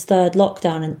announced this third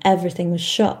lockdown and everything was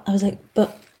shut, I was like,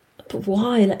 but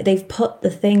why? They've put the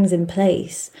things in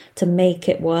place to make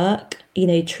it work,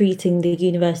 treating the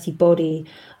university body,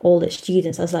 all its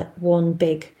students, as one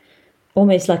big,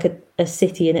 almost like a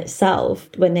city in itself,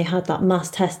 when they had that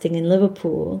mass testing in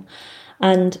Liverpool.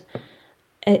 And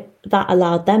that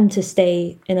allowed them to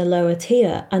stay in a lower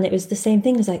tier. And it was the same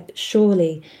thing as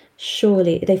surely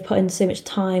they've put in so much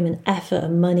time and effort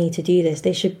and money to do this.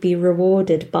 They should be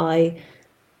rewarded by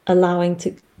allowing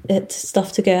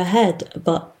stuff to go ahead.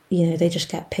 But they just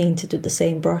get painted with the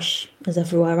same brush as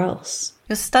everywhere else.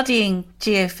 You're studying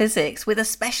geophysics with a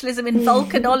specialism in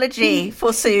volcanology,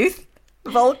 forsooth.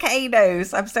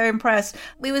 Volcanoes. I'm so impressed.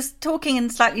 We was talking in a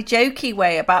slightly jokey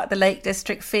way about the Lake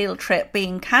District field trip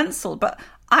being cancelled, but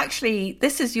actually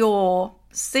this is your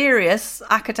serious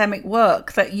academic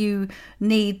work that you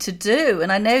need to do,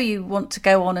 and I know you want to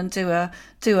go on and do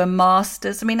a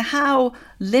master's. I mean, how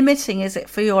limiting is it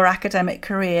for your academic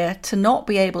career to not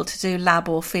be able to do lab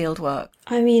or field work?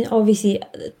 I mean, obviously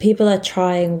people are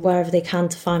trying wherever they can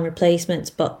to find replacements,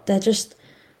 but they're just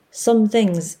some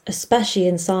things, especially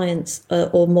in science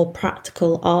or more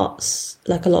practical arts,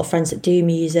 like a lot of friends that do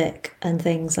music and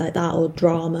things like that, or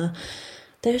drama,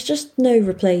 there's just no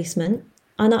replacement.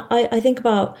 And I think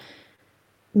about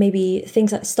maybe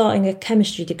things like starting a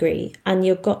chemistry degree, and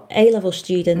you've got A-level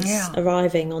students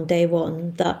arriving on day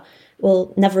one that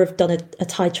will never have done a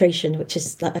titration, which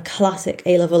is like a classic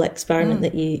A-level experiment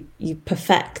that you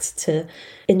perfect to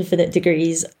infinite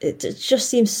degrees. It just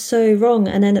seems so wrong.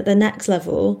 And then at the next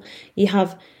level, you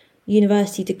have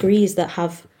university degrees that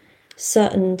have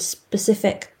certain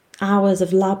specific hours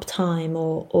of lab time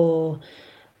or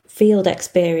field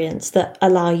experience that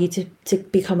allow you to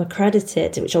become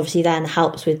accredited, which obviously then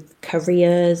helps with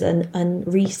careers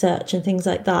and research and things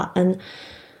like that. And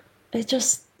it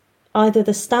just, either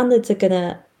the standards are going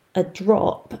to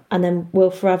drop and then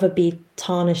we'll forever be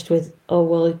tarnished with, oh,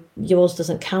 well, yours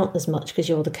doesn't count as much because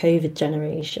you're the COVID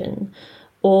generation,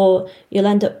 or you'll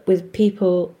end up with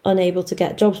people unable to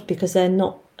get jobs because they're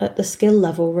not at the skill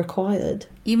level required.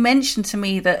 You mentioned to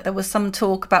me that there was some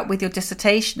talk about, with your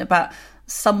dissertation, about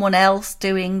someone else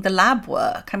doing the lab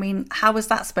work. I mean, how is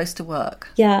that supposed to work?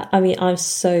 Yeah, I mean, I'm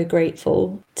so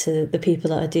grateful to the people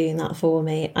that are doing that for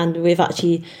me. And we've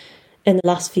actually, in the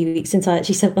last few weeks, since I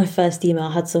actually sent my first email,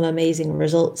 I had some amazing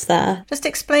results there. Just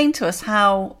explain to us,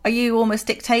 how are you almost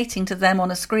dictating to them on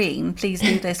a screen? Please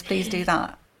do this, please do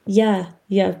that. Yeah,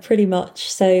 pretty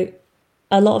much. So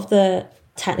a lot of the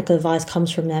technical advice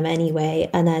comes from them anyway.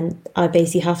 And then I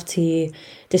basically have to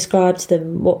describe to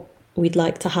them what we'd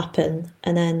like to happen.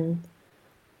 And then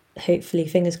hopefully,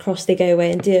 fingers crossed, they go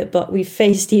away and do it. But we've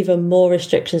faced even more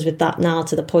restrictions with that now,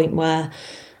 to the point where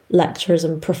lecturers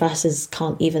and professors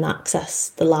can't even access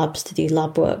the labs to do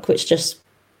lab work, which just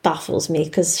baffles me,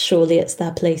 because surely it's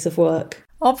their place of work.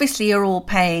 Obviously, you're all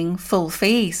paying full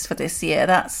fees for this year.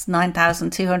 That's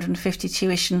 9,250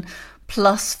 tuition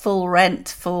plus full rent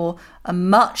for a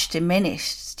much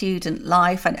diminished student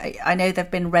life. And I know there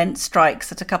have been rent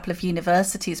strikes at a couple of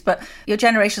universities, but your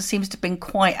generation seems to have been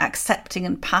quite accepting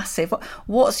and passive.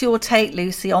 What's your take,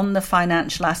 Lucy, on the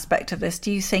financial aspect of this?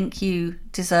 Do you think you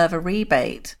deserve a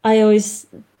rebate? I always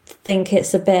think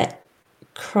it's a bit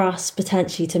crass,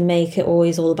 potentially, to make it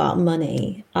always all about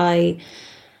money. I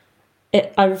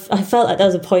felt like there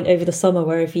was a point over the summer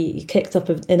where if you kicked up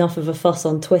enough of a fuss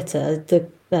on Twitter,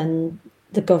 then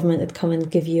the government would come and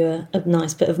give you a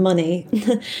nice bit of money.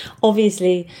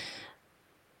 Obviously,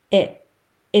 it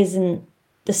isn't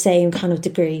the same kind of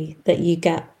degree that you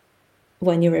get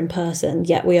when you're in person,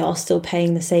 yet we are still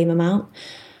paying the same amount.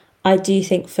 I do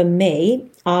think for me,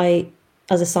 I,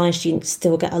 as a science student,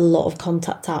 still get a lot of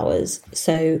contact hours,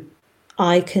 so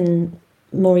I can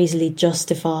more easily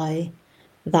justify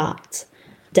that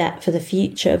debt for the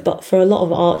future. But for a lot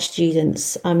of art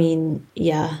students, I mean,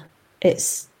 yeah,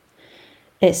 it's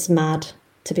mad,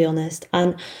 to be honest.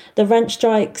 And the rent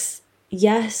strikes,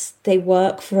 yes, they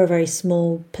work for a very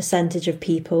small percentage of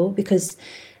people, because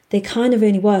they kind of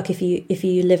only work if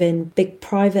you live in big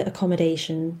private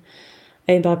accommodation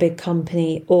owned by a big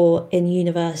company or in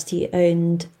university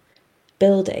owned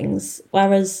buildings,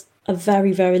 whereas a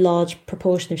very, very large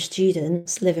proportion of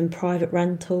students live in private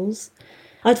rentals.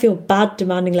 I'd feel bad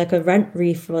demanding like a rent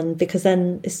refund, because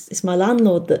then it's my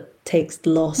landlord that takes the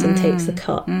loss and takes the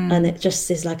cut. And it just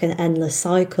is like an endless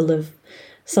cycle of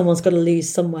someone's got to lose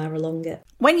somewhere along it.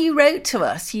 When you wrote to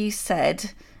us, you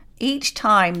said each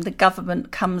time the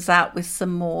government comes out with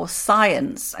some more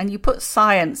science, and you put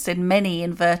science in many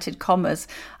inverted commas,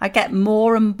 I get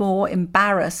more and more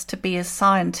embarrassed to be a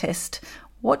scientist.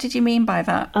 What did you mean by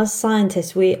that? As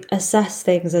scientists, we assess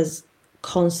things as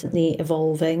constantly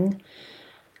evolving.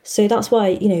 So that's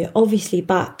why, obviously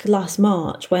back last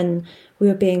March, when we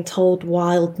were being told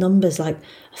wild numbers like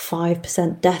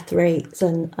 5% death rates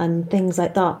and things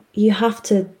like that, you have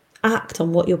to act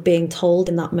on what you're being told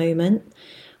in that moment.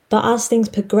 But as things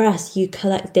progress, you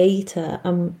collect data,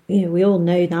 and we all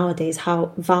know nowadays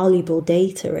how valuable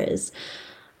data is.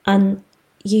 And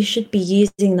you should be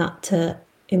using that to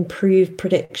improve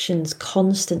predictions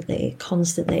constantly.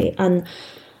 And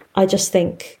I just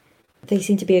think they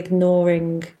seem to be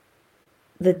ignoring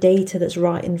the data that's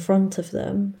right in front of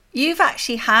them. You've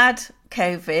actually had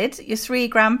COVID. Your 3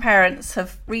 grandparents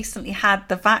have recently had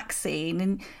the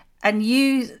vaccine, and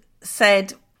you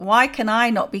said, why can I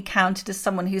not be counted as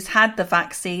someone who's had the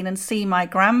vaccine and see my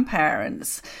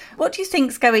grandparents? What do you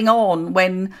think's going on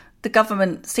when the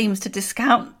government seems to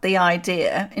discount the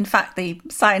idea, in fact, the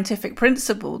scientific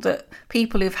principle, that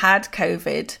people who've had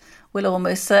COVID will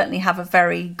almost certainly have a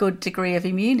very good degree of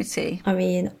immunity. I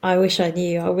mean, I wish I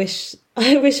knew. I wish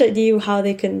I knew how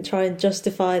they can try and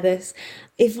justify this.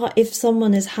 If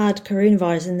someone has had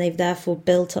coronavirus and they've therefore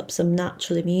built up some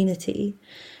natural immunity,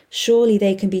 surely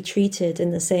they can be treated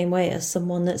in the same way as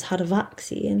someone that's had a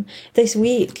vaccine. This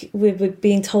week, we're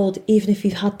being told even if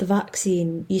you've had the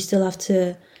vaccine, you still have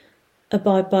to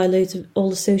abide by loads of all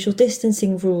the social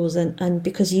distancing rules and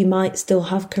because you might still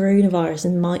have coronavirus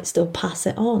and might still pass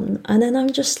it on. And then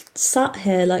I'm just sat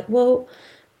here like, well,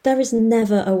 there is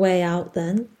never a way out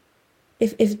then.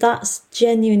 If that's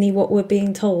genuinely what we're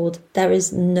being told, there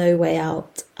is no way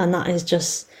out. And that is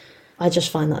just, I just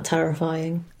find that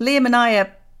terrifying. Liam and I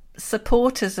are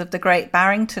supporters of the Great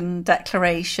Barrington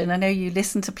Declaration. I know you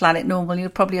listen to Planet Normal. You'll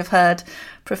probably have heard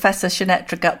Professor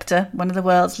Sunetra Gupta, one of the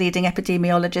world's leading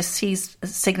epidemiologists. He's a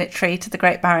signatory to the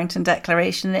Great Barrington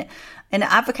Declaration. And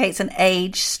it advocates an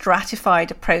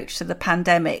age-stratified approach to the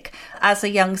pandemic. As a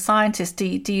young scientist,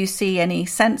 do you see any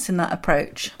sense in that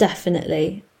approach?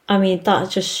 Definitely. I mean, that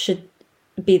just should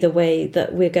be the way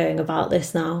that we're going about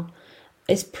this now.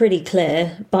 It's pretty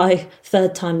clear by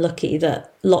third time lucky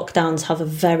that lockdowns have a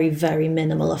very, very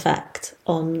minimal effect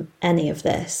on any of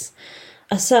this.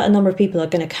 A certain number of people are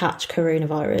going to catch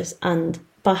coronavirus, and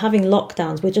by having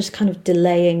lockdowns, we're just kind of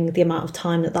delaying the amount of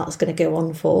time that that's going to go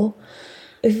on for.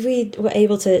 If we were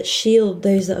able to shield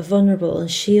those that are vulnerable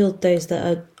and shield those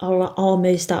that are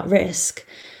most at risk,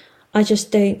 I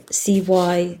just don't see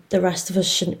why the rest of us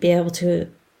shouldn't be able to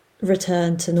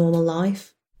return to normal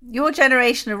life. Your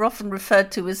generation are often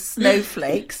referred to as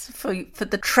snowflakes for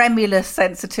the tremulous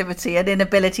sensitivity and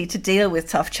inability to deal with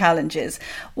tough challenges.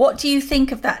 What do you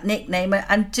think of that nickname?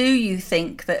 And do you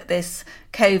think that this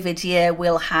COVID year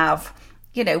will have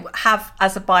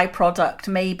as a byproduct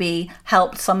maybe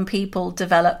helped some people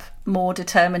develop more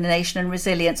determination and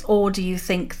resilience? Or do you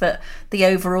think that the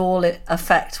overall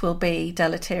effect will be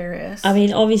deleterious? I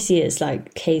mean, obviously it's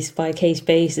like case by case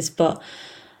basis, but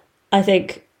I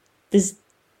think there's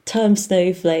term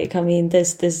snowflake. I mean,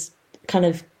 there's kind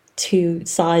of two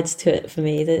sides to it for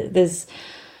me. There's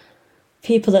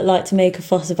people that like to make a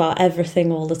fuss about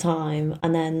everything all the time,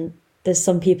 and then there's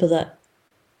some people that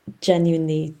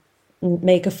genuinely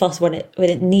make a fuss when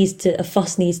a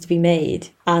fuss needs to be made.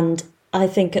 And I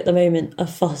think at the moment a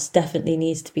fuss definitely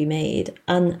needs to be made.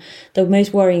 And the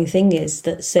most worrying thing is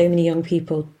that so many young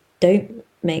people don't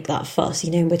make that fuss.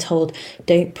 We're told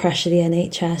don't pressure the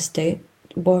NHS, don't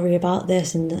worry about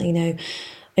this, and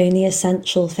only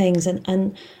essential things.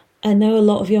 And I know a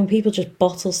lot of young people just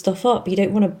bottle stuff up. You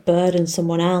don't want to burden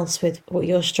someone else with what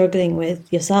you're struggling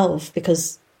with yourself,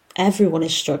 because everyone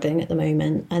is struggling at the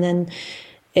moment. And then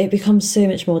it becomes so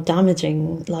much more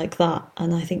damaging like that.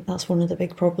 And I think that's one of the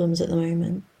big problems at the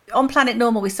moment. On Planet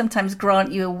Normal, we sometimes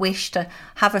grant you a wish to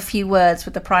have a few words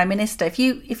with the Prime Minister. If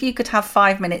you could have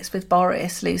 5 minutes with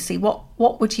Boris, Lucy, what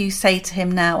would you say to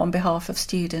him now on behalf of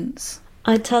students?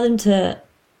 I'd tell him to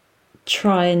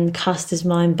try and cast his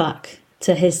mind back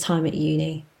to his time at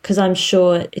uni, because I'm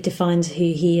sure it defines who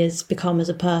he has become as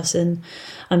a person.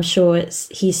 I'm sure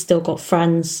he's still got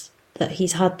friends that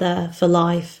he's had there for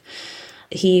life.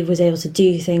 He was able to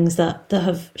do things that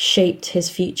have shaped his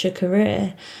future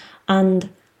career. And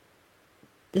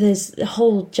there's a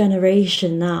whole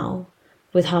generation now,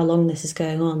 with how long this is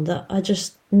going on, that are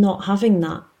just not having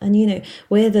that. And,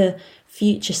 we're the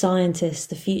future scientists,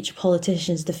 the future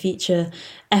politicians, the future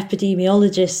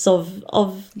epidemiologists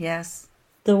of yes,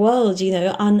 the world,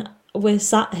 and we're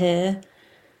sat here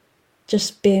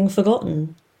just being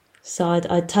forgotten. So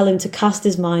I'd tell him to cast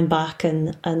his mind back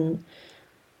and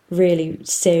really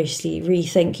seriously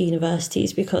rethink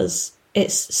universities, because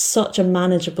it's such a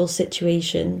manageable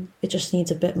situation. It just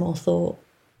needs a bit more thought.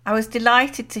 I was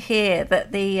delighted to hear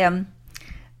that the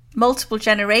multiple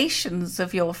generations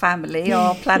of your family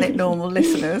are Planet Normal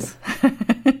listeners.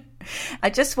 I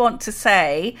just want to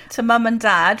say to Mum and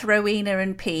Dad, Rowena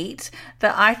and Pete,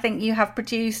 that I think you have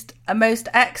produced a most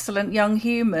excellent young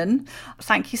human.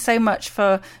 Thank you so much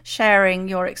for sharing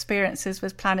your experiences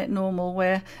with Planet Normal.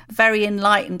 We're very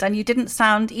enlightened, and you didn't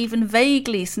sound even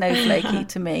vaguely snowflakey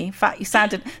to me. In fact, you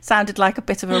sounded like a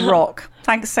bit of a rock.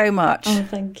 Thanks so much. Oh,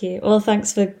 thank you. Well,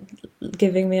 thanks for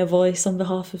giving me a voice on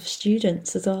behalf of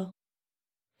students as well.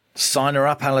 Sign her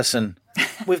up, Alison.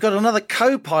 We've got another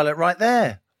co-pilot right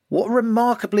there. What a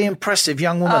remarkably impressive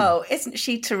young woman. Oh, isn't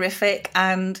she terrific?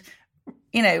 And,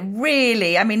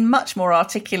 really, much more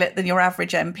articulate than your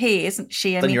average MP, isn't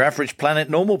she? Your average Planet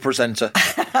Normal presenter.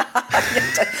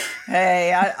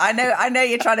 Hey, I know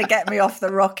you're trying to get me off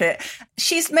the rocket.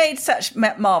 She's made such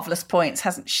marvellous points,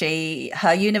 hasn't she?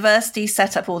 Her university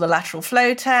set up all the lateral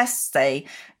flow tests. They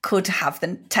could have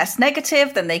the test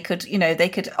negative, then they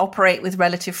could operate with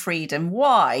relative freedom.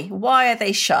 Why are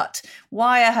they shut?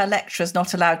 Why are her lecturers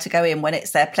not allowed to go in when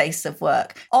it's their place of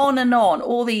work? On and on,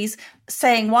 all these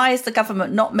saying, why is the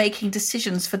government not making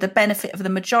decisions for the benefit of the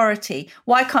majority?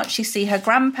 Why can't she see her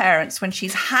grandparents when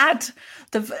she's had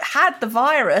the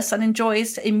virus and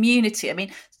enjoys immunity? I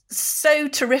mean, so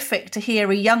terrific to hear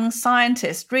a young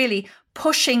scientist really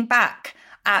pushing back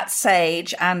at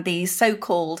SAGE and these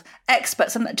so-called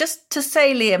experts. And just to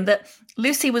say, Liam, that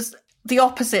Lucy was the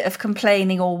opposite of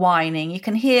complaining or whining. You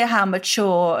can hear how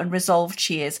mature and resolved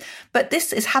she is. But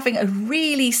this is having a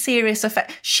really serious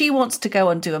effect. She wants to go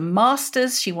and do a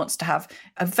master's. She wants to have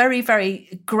a very,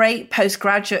 very great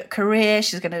postgraduate career.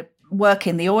 She's going to work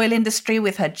in the oil industry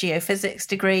with her geophysics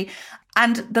degree.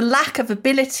 And the lack of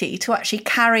ability to actually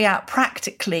carry out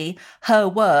practically her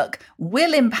work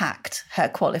will impact her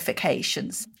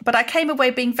qualifications. But I came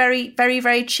away being very, very,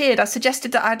 very cheered. I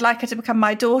suggested that I'd like her to become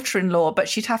my daughter-in-law, but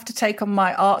she'd have to take on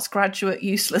my arts graduate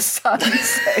useless son.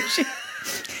 So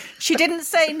she didn't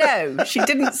say no. She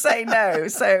didn't say no.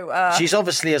 So she's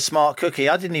obviously a smart cookie.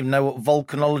 I didn't even know what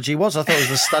volcanology was. I thought it was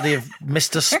the study of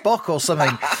Mr. Spock or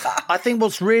something. I think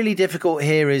what's really difficult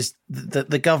here is that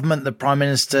the government, the Prime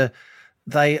Minister,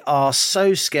 they are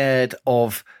so scared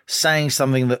of saying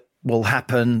something that will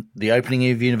happen, the opening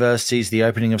of universities, the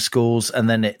opening of schools, and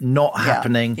then it not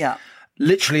happening. Yeah.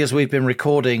 Literally, as we've been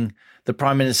recording, the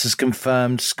Prime Minister's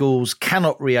confirmed schools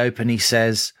cannot reopen, he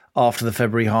says, after the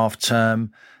February half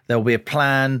term. There'll be a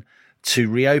plan to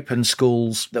reopen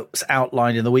schools that was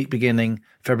outlined in the week beginning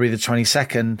February the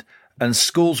 22nd, and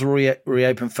schools will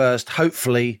reopen first,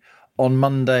 hopefully on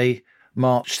Monday,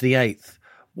 March the 8th.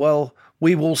 Well,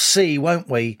 we will see, won't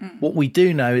we? What we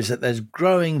do know is that there's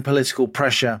growing political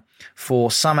pressure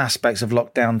for some aspects of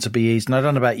lockdown to be eased. And I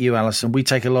don't know about you, Alison, we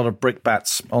take a lot of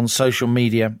brickbats on social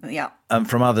media and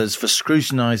from others for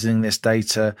scrutinising this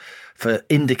data, for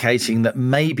indicating that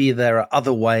maybe there are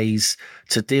other ways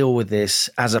to deal with this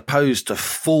as opposed to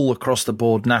full across the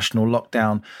board national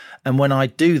lockdown. And when I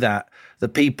do that, the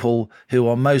people who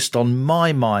are most on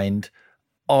my mind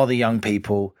are the young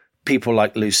people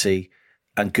like Lucy,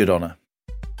 and good on her.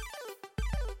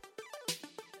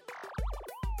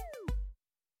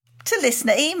 To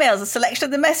listener emails, a selection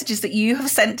of the messages that you have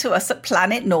sent to us at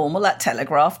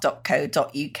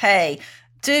planetnormal@telegraph.co.uk.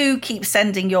 Do keep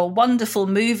sending your wonderful,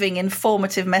 moving,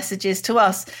 informative messages to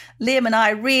us. Liam and I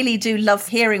really do love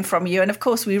hearing from you. And of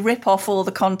course, we rip off all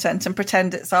the content and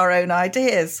pretend it's our own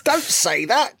ideas. Don't say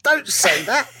that. Don't say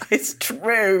that. It's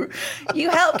true.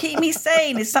 You help keep me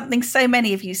sane is something so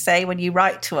many of you say when you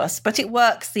write to us, but it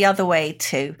works the other way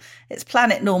too. It's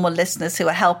Planet Normal listeners who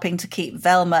are helping to keep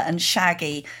Velma and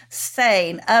Shaggy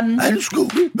sane.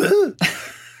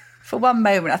 For one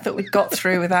moment, I thought we'd got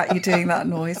through without you doing that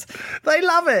noise. They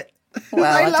love it. Well,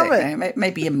 they I love don't know.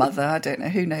 Maybe your mother. I don't know.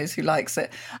 Who knows who likes it?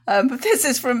 But this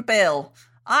is from Bill.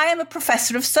 I am a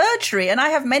professor of surgery and I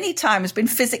have many times been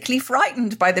physically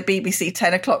frightened by the BBC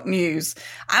 10 o'clock news.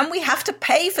 And we have to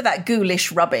pay for that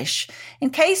ghoulish rubbish. In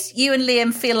case you and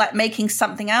Liam feel like making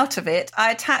something out of it,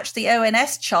 I attached the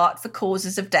ONS chart for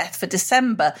causes of death for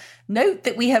December. Note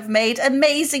that we have made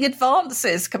amazing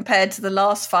advances compared to the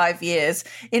last 5 years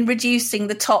in reducing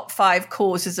the top 5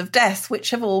 causes of death,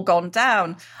 which have all gone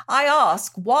down. I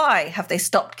ask, why have they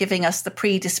stopped giving us the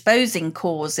predisposing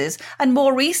causes and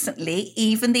more recently,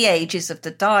 even the ages of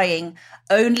the dying?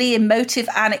 Only emotive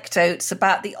anecdotes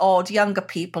about the odd younger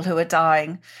people who are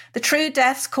dying. The true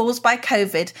deaths caused by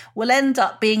COVID will end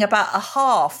up being about a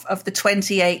half of the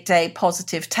 28-day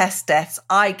positive test deaths,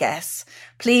 I guess.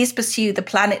 Please pursue the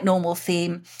Planet Normal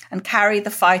theme and carry the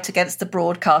fight against the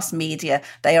broadcast media.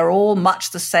 They are all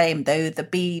much the same, though the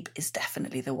Beeb is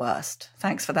definitely the worst.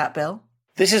 Thanks for that, Bill.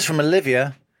 This is from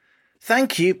Olivia.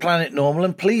 Thank you, Planet Normal,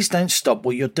 and please don't stop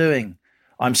what you're doing.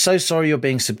 I'm so sorry you're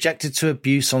being subjected to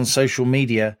abuse on social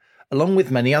media, along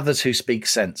with many others who speak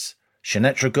sense.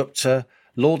 Shanetra Gupta,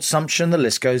 Lord Sumption, the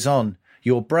list goes on.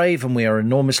 You're brave and we are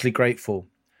enormously grateful.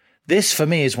 This, for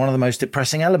me, is one of the most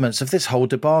depressing elements of this whole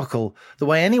debacle. The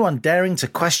way anyone daring to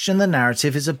question the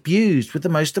narrative is abused with the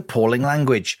most appalling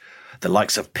language. The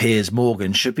likes of Piers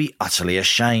Morgan should be utterly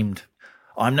ashamed.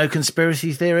 I'm no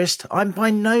conspiracy theorist. I'm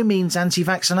by no means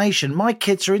anti-vaccination. My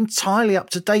kids are entirely up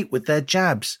to date with their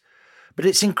jabs. But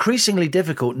it's increasingly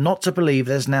difficult not to believe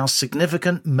there's now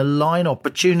significant malign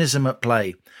opportunism at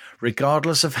play,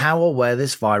 regardless of how or where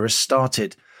this virus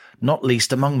started, not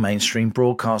least among mainstream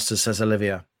broadcasters, says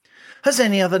Olivia. Has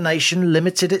any other nation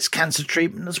limited its cancer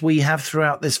treatment as we have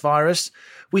throughout this virus?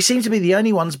 We seem to be the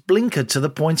only ones blinkered to the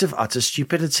point of utter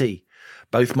stupidity.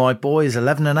 Both my boys,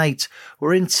 11 and 8,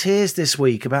 were in tears this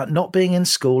week about not being in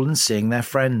school and seeing their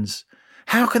friends.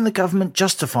 How can the government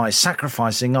justify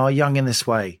sacrificing our young in this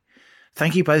way?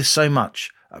 Thank you both so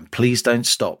much, and please don't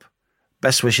stop.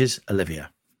 Best wishes,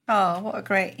 Olivia. Oh, what a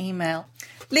great email.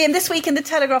 Liam, this week in The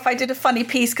Telegraph, I did a funny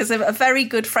piece because a very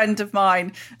good friend of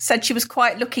mine said she was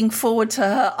quite looking forward to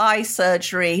her eye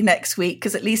surgery next week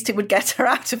because at least it would get her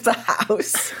out of the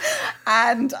house.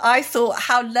 And I thought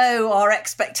how low our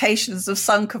expectations have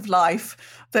sunk of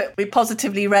life that we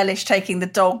positively relish taking the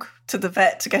dog to the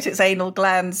vet to get its anal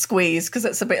gland squeezed because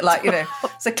it's a bit like,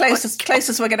 it's the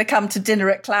closest we're going to come to dinner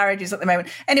at Claridge's at the moment.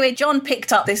 Anyway, John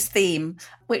picked up this theme,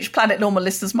 which Planet Normal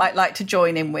listeners might like to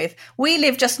join in with. We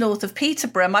live just north of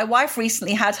Peterborough. My wife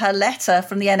recently had her letter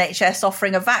from the NHS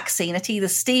offering a vaccine at either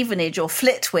Stevenage or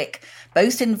Flitwick,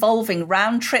 both involving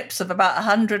round trips of about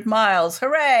 100 miles.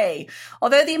 Hooray!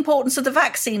 Although the importance of the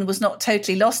vaccine was not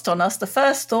totally lost on us, the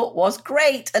first thought was,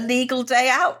 great, a legal day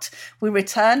out. We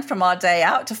returned from our day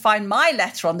out to find my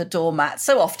letter on the doormat,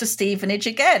 so off to Stevenage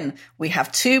again. We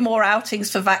have 2 more outings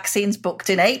for vaccines booked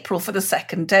in April for the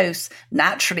second dose.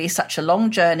 Naturally, such a long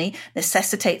journey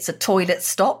necessitates a toilet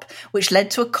stop, which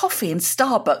led to a coffee in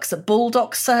Starbucks at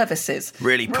Bulldog Services.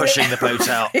 Really pushing the boat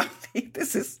out.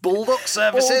 This is Bulldog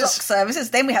Services.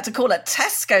 Then we had to call at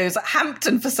Tesco's at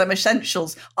Hampton for some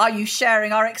essentials. Are you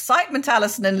sharing our excitement,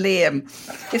 Alison and Liam?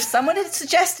 If someone had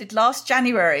suggested last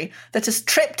January that a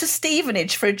trip to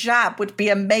Stevenage for a jab would be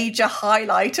a major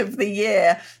highlight of the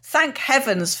year, thank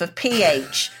heavens for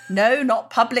PH. No, not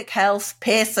Public Health,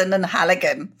 Pearson and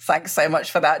Halligan. Thanks so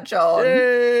much for that, John.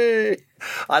 Yay!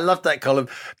 I love that column.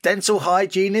 Dental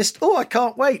hygienist. Oh, I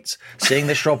can't wait. Seeing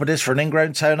the chiropodist for an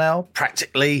ingrown toenail.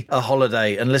 Practically a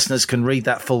holiday. And listeners can read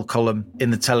that full column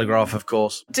in The Telegraph, of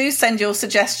course. Do send your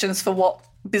suggestions for what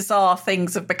bizarre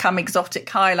things have become exotic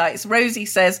highlights. Rosie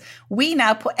says, we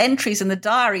now put entries in the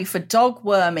diary for dog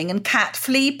worming and cat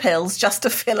flea pills just to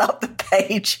fill up the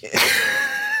pages.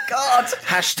 God.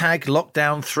 Hashtag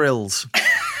lockdown thrills.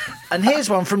 And here's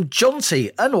one from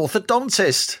Jonty, an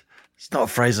orthodontist. It's not a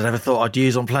phrase I never thought I'd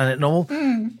use on Planet Normal.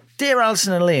 Dear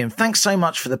Alison and Liam, thanks so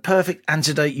much for the perfect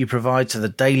antidote you provide to the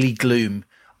daily gloom.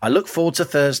 I look forward to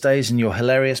Thursdays and your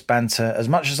hilarious banter as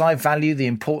much as I value the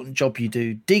important job you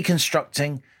do,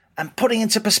 deconstructing and putting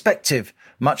into perspective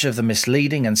much of the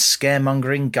misleading and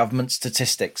scaremongering government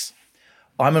statistics.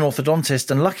 I'm an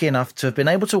orthodontist and lucky enough to have been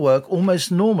able to work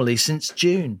almost normally since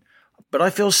June. But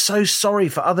I feel so sorry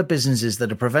for other businesses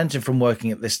that are prevented from working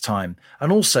at this time,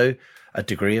 and also a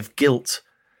degree of guilt.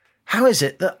 How is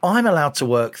it that I'm allowed to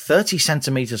work 30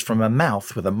 centimetres from a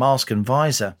mouth with a mask and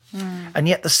visor, and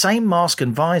yet the same mask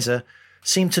and visor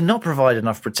seem to not provide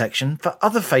enough protection for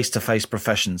other face-to-face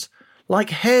professions, like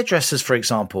hairdressers, for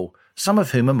example, some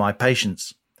of whom are my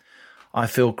patients? I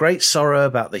feel great sorrow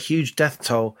about the huge death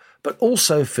toll, but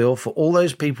also feel for all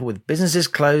those people with businesses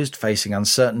closed facing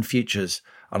uncertain futures,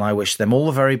 and I wish them all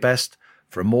the very best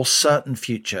for a more certain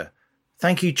future.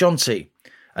 Thank you, John T.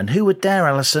 And who would dare,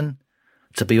 Alison,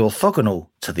 to be orthogonal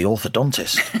to the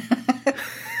orthodontist?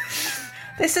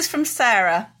 This is from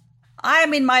Sarah. I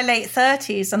am in my late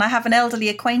 30s and I have an elderly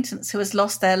acquaintance who has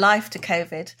lost their life to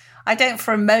COVID. I don't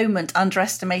for a moment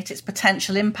underestimate its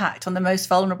potential impact on the most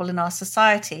vulnerable in our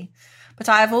society. But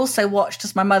I have also watched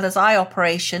as my mother's eye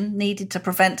operation, needed to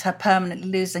prevent her permanently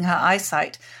losing her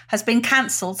eyesight, has been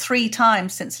cancelled 3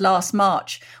 times since last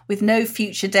March, with no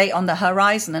future date on the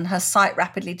horizon and her sight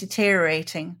rapidly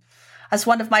deteriorating. As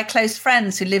one of my close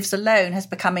friends who lives alone has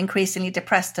become increasingly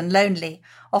depressed and lonely,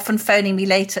 often phoning me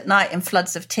late at night in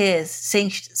floods of tears, saying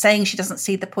she doesn't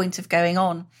see the point of going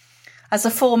on. As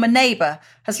a former neighbour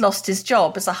has lost his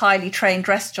job as a highly trained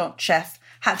restaurant chef,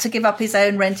 had to give up his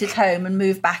own rented home and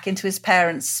move back into his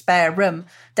parents' spare room,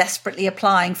 desperately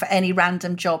applying for any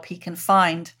random job he can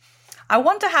find. I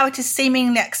wonder how it is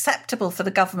seemingly acceptable for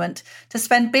the government to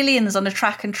spend billions on a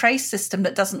track and trace system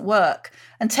that doesn't work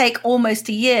and take almost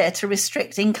a year to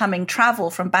restrict incoming travel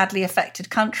from badly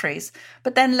affected countries,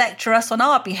 but then lecture us on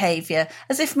our behaviour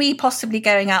as if me possibly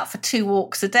going out for 2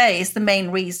 walks a day is the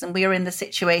main reason we are in the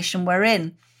situation we're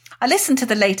in. I listened to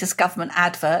the latest government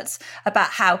adverts about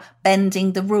how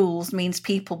bending the rules means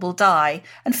people will die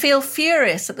and feel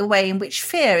furious at the way in which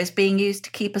fear is being used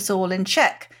to keep us all in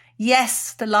check.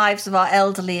 Yes, the lives of our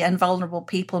elderly and vulnerable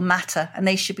people matter and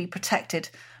they should be protected.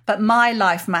 But my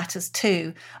life matters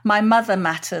too. My mother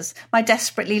matters. My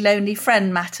desperately lonely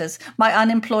friend matters. My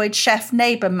unemployed chef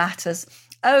neighbour matters.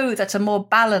 Oh, that a more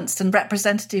balanced and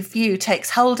representative view takes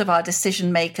hold of our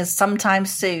decision makers sometime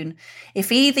soon.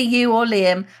 If either you or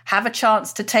Liam have a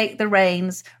chance to take the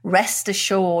reins, rest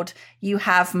assured you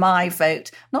have my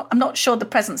vote. I'm not sure the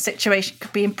present situation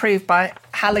could be improved by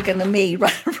Halligan and me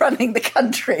running the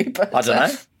country. But I don't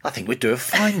know. I think we'd do a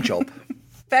fine job.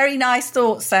 Very nice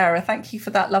thoughts, Sarah. Thank you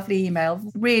for that lovely email.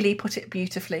 Really put it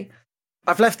beautifully.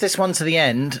 I've left this one to the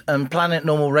end, and Planet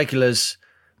Normal regulars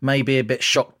may be a bit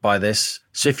shocked by this.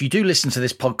 So if you do listen to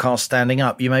this podcast standing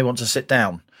up, you may want to sit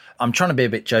down. I'm trying to be a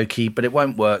bit jokey, but it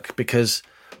won't work because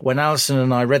when Alison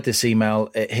and I read this email,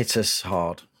 it hit us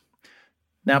hard.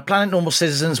 Now, Planet Normal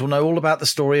citizens will know all about the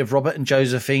story of Robert and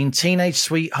Josephine, teenage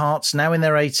sweethearts now in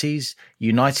their 80s,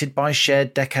 united by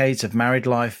shared decades of married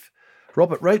life.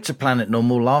 Robert wrote to Planet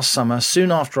Normal last summer,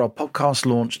 soon after our podcast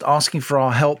launched, asking for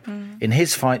our help in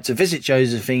his fight to visit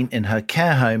Josephine in her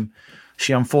care home.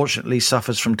 She unfortunately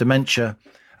suffers from dementia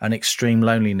and extreme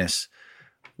loneliness.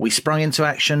 We sprung into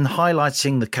action,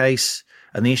 highlighting the case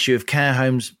and the issue of care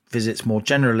homes visits more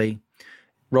generally.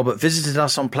 Robert visited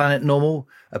us on Planet Normal,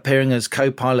 appearing as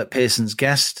co-pilot Pearson's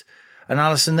guest, and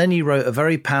Alison, then you wrote a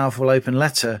very powerful open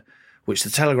letter, which the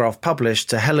Telegraph published,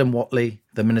 to Helen Whatley,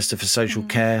 the Minister for Social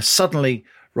Care. Suddenly,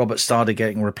 Robert started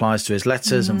getting replies to his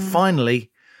letters, and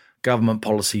finally, government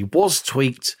policy was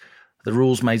tweaked. The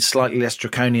rules made slightly less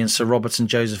draconian, so Robert and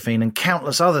Josephine and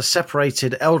countless other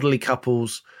separated elderly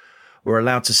couples were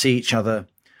allowed to see each other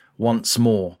once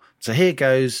more. So here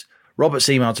goes Robert's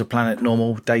email to Planet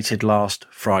Normal, dated last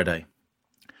Friday.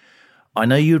 I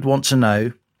know you'd want to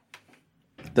know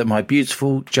that my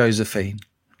beautiful Josephine,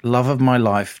 love of my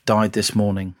life, died this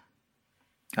morning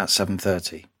at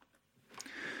 7:30.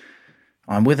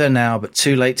 I'm with her now, but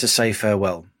too late to say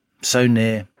farewell. So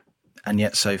near and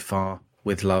yet so far,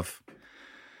 with love.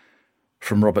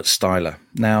 From Robert Styler.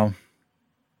 Now,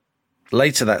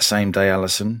 later that same day,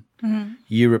 Alison,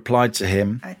 you replied to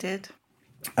him. I did.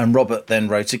 And Robert then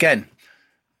wrote again.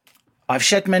 I've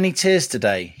shed many tears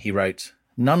today, he wrote.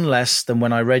 None less than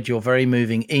when I read your very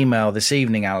moving email this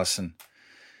evening, Alison.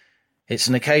 It's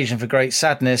an occasion for great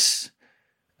sadness,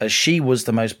 as she was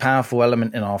the most powerful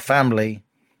element in our family.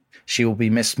 She will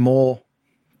be missed more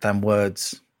than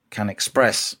words can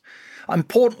express.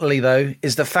 Importantly, though,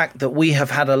 is the fact that we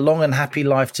have had a long and happy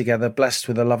life together, blessed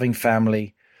with a loving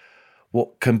family.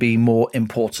 What can be more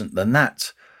important than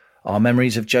that? Our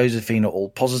memories of Josephine are all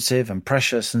positive and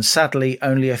precious, and sadly,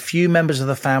 only a few members of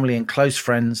the family and close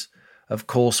friends, of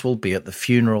course, will be at the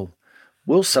funeral.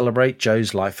 We'll celebrate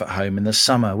Joe's life at home in the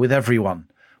summer with everyone,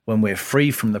 when we're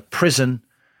free from the prison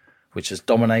which has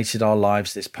dominated our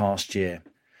lives this past year.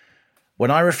 When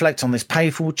I reflect on this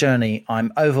painful journey,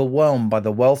 I'm overwhelmed by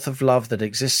the wealth of love that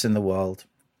exists in the world.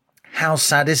 How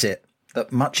sad is it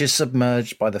that much is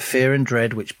submerged by the fear and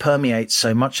dread which permeates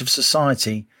so much of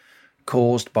society,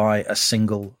 caused by a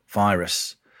single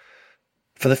virus.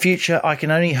 For the future, I can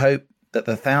only hope that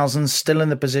the thousands still in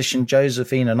the position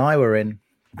Josephine and I were in,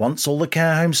 once all the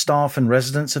care home staff and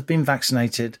residents have been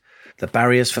vaccinated, the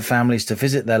barriers for families to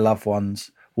visit their loved ones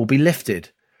will be lifted,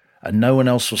 and no one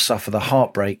else will suffer the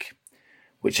heartbreak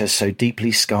which has so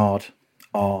deeply scarred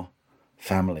our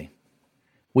family.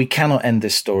 We cannot end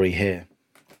this story here.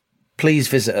 Please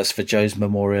visit us for Joe's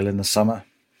memorial in the summer,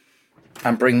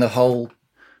 and bring the whole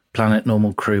Planet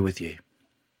Normal crew with you.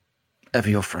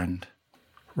 Ever your friend,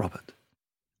 Robert.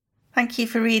 Thank you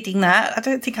for reading that. I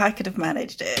don't think I could have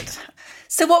managed it.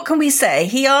 So what can we say?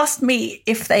 He asked me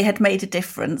if they had made a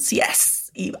difference. Yes,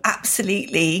 you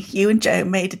and Joe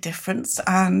made a difference.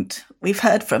 And we've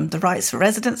heard from the Rights for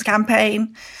Residents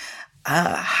campaign,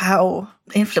 how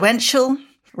influential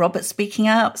Robert speaking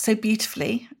out so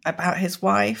beautifully about his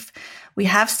wife. We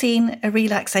have seen a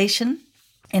relaxation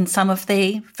in some of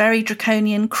the very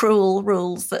draconian, cruel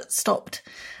rules that stopped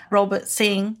Robert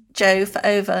seeing Joe for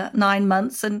over 9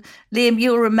 months. And Liam,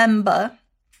 you'll remember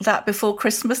that before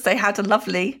Christmas, they had a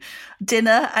lovely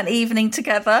dinner and evening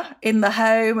together in the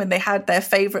home, and they had their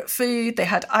favourite food. They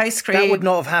had ice cream. That would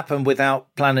not have happened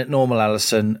without Planet Normal,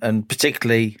 Alison, and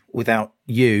particularly without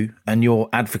you and your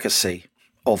advocacy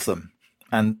of them.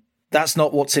 And that's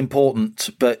not what's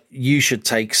important, but you should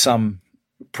take some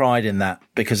pride in that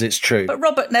because it's true. But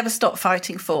Robert never stopped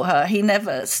fighting for her. He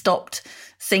never stopped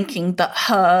thinking that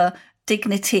her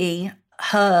dignity,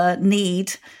 her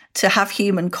need to have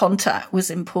human contact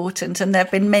was important. And there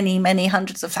have been many, many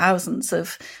hundreds of thousands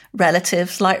of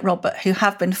relatives like Robert who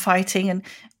have been fighting. And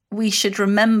we should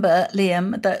remember,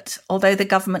 Liam, that although the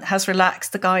government has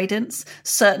relaxed the guidance,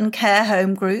 certain care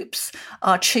home groups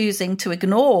are choosing to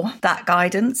ignore that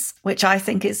guidance, which I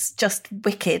think is just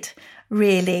wicked,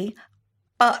 really.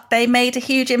 But they made a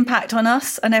huge impact on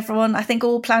us and everyone, I think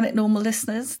all Planet Normal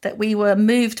listeners, that we were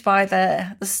moved by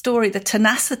the story, the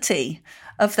tenacity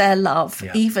of their love,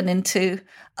 even into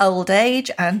old age.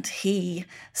 And he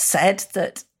said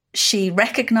that she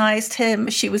recognised him.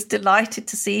 She was delighted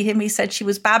to see him. He said she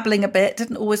was babbling a bit,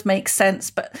 didn't always make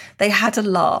sense, but they had a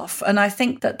laugh. And I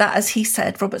think that as he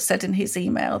said, Robert said in his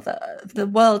email, that the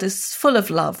world is full of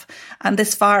love and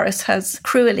this virus has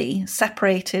cruelly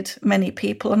separated many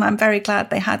people. And I'm very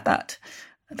glad they had that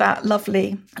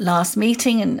lovely last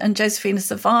meeting. And Josephine is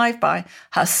survived by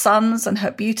her sons and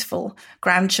her beautiful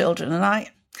grandchildren. And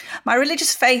my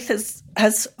religious faith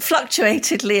has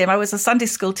fluctuated, Liam. I was a Sunday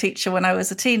school teacher when I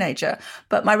was a teenager,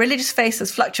 but my religious faith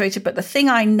has fluctuated. But the thing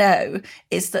I know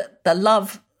is that the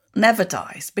love never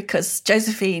dies, because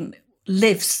Josephine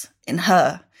lives in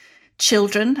her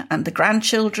children and the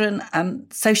grandchildren. And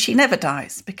so she never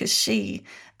dies, because she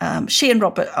and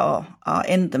Robert are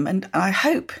in them. And I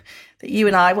hope that you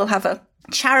and I will have a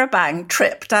charabanc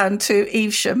trip down to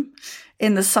Evesham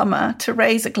in the summer to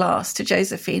raise a glass to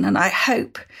Josephine. And I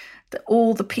hope that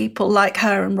all the people like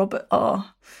her and Robert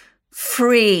are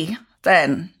free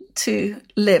then to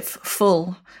live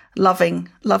full, loving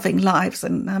lives.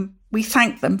 And we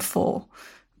thank them for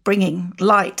bringing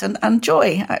light and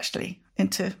joy, actually,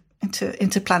 into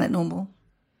Planet Normal.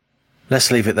 Let's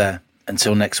leave it there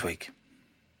until next week.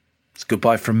 It's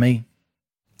goodbye from me.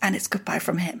 And it's goodbye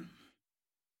from him.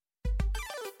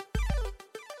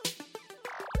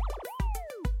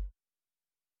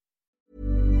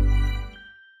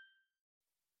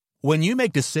 When you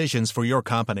make decisions for your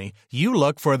company, you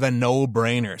look for the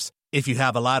no-brainers. If you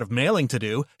have a lot of mailing to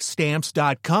do,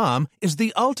 Stamps.com is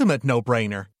the ultimate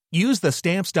no-brainer. Use the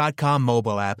Stamps.com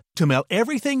mobile app to mail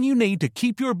everything you need to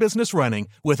keep your business running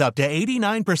with up to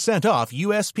 89% off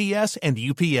USPS and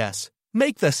UPS.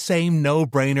 Make the same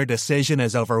no-brainer decision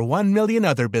as over 1 million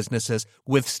other businesses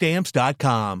with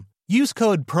Stamps.com. Use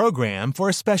code PROGRAM for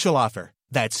a special offer.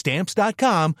 That's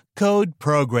Stamps.com, code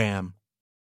PROGRAM.